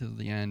to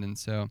the end. And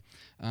so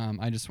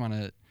I just want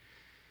to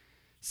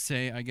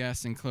say, I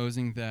guess, in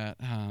closing, that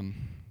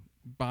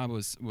Bob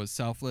was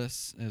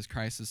selfless as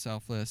Christ is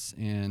selfless,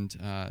 and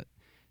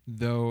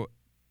though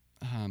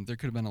there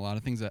could have been a lot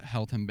of things that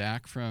held him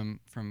back from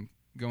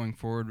going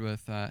forward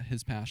with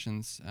his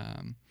passions,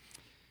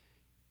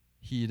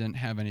 he didn't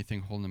have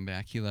anything holding him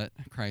back. He let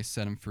Christ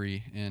set him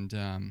free,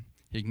 and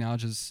he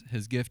acknowledges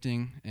his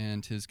gifting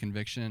and his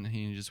conviction, and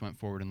he just went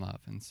forward in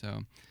love. And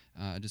so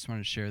I just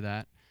wanted to share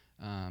that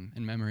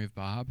in memory of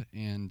Bob.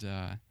 And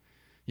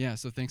yeah,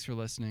 so thanks for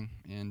listening.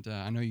 And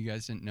I know you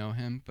guys didn't know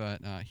him,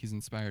 but he's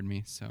inspired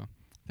me, so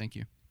thank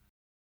you.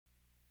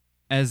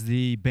 As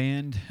the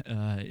band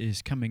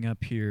is coming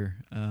up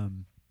here,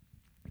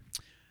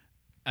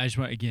 I just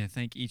want to, again,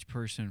 thank each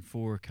person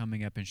for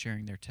coming up and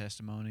sharing their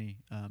testimony.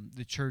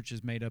 The church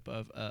is made up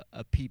of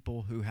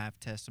people who have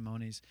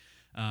testimonies.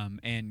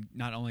 And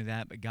not only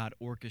that, but God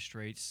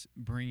orchestrates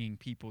bringing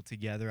people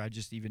together. I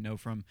just even know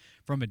from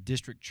a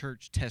district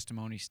church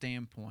testimony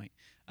standpoint,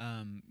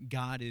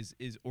 God is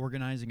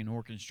organizing and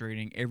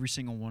orchestrating every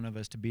single one of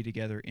us to be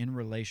together in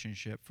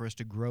relationship, for us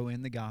to grow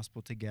in the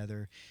gospel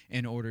together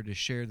in order to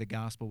share the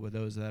gospel with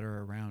those that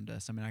are around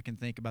us. I mean, I can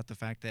think about the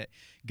fact that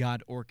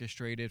God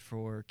orchestrated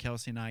for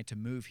Kelsey and I to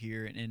move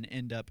here and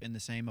end up in the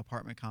same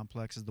apartment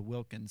complex as the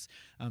Wilkins,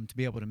 to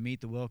be able to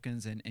meet the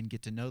Wilkins and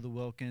get to know the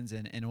Wilkins,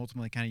 and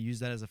ultimately kind of use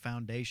that as a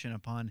foundation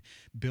upon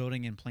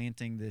building and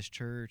planting this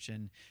church,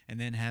 and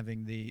then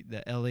having the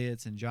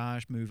Elliots and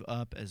Josh move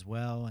up as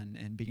well,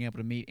 and being able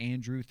to meet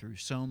Andrew through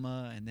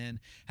Soma, and then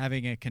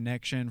having a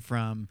connection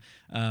from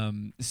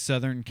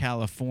Southern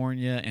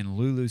California and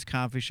Lulu's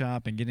coffee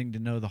shop, and getting to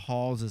know the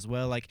Halls as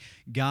well. Like,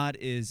 God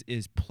is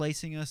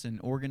placing us and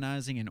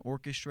organizing and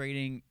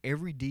orchestrating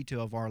every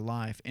detail of our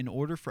life in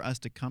order for us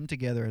to come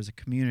together as a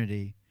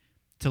community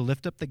to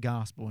lift up the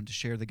gospel and to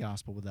share the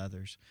gospel with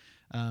others,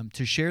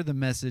 to share the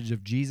message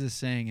of Jesus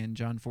saying in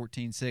John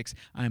 14:6,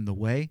 I am the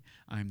way,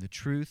 I am the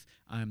truth,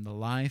 I am the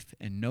life,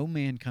 and no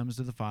man comes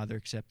to the Father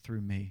except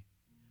through me.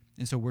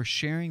 And so we're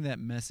sharing that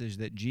message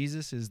that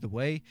Jesus is the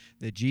way,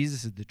 that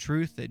Jesus is the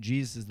truth, that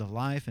Jesus is the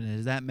life, and it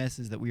is that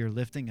message that we are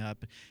lifting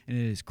up, and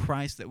it is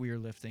Christ that we are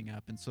lifting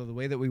up. And so the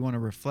way that we want to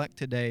reflect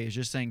today is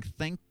just saying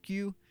thank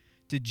you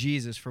to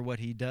Jesus for what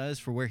he does,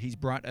 for where he's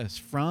brought us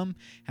from,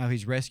 how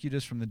he's rescued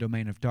us from the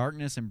domain of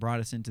darkness and brought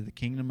us into the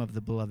kingdom of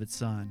the beloved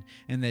Son,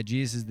 and that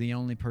Jesus is the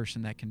only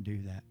person that can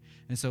do that.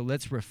 And so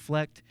let's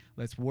reflect,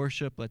 let's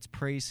worship, let's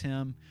praise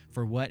him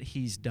for what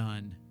he's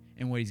done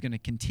and what he's going to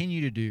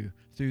continue to do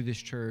through this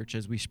church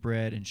as we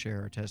spread and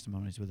share our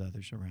testimonies with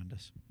others around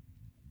us.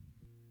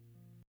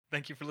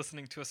 Thank you for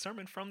listening to a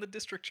sermon from the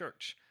District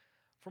Church.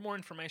 For more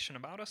information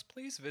about us,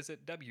 please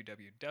visit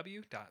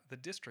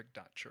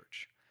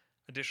www.thedistrict.church.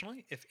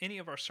 Additionally, if any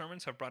of our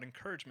sermons have brought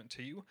encouragement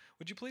to you,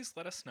 would you please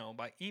let us know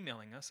by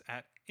emailing us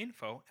at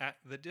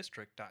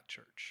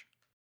info@thedistrict.church.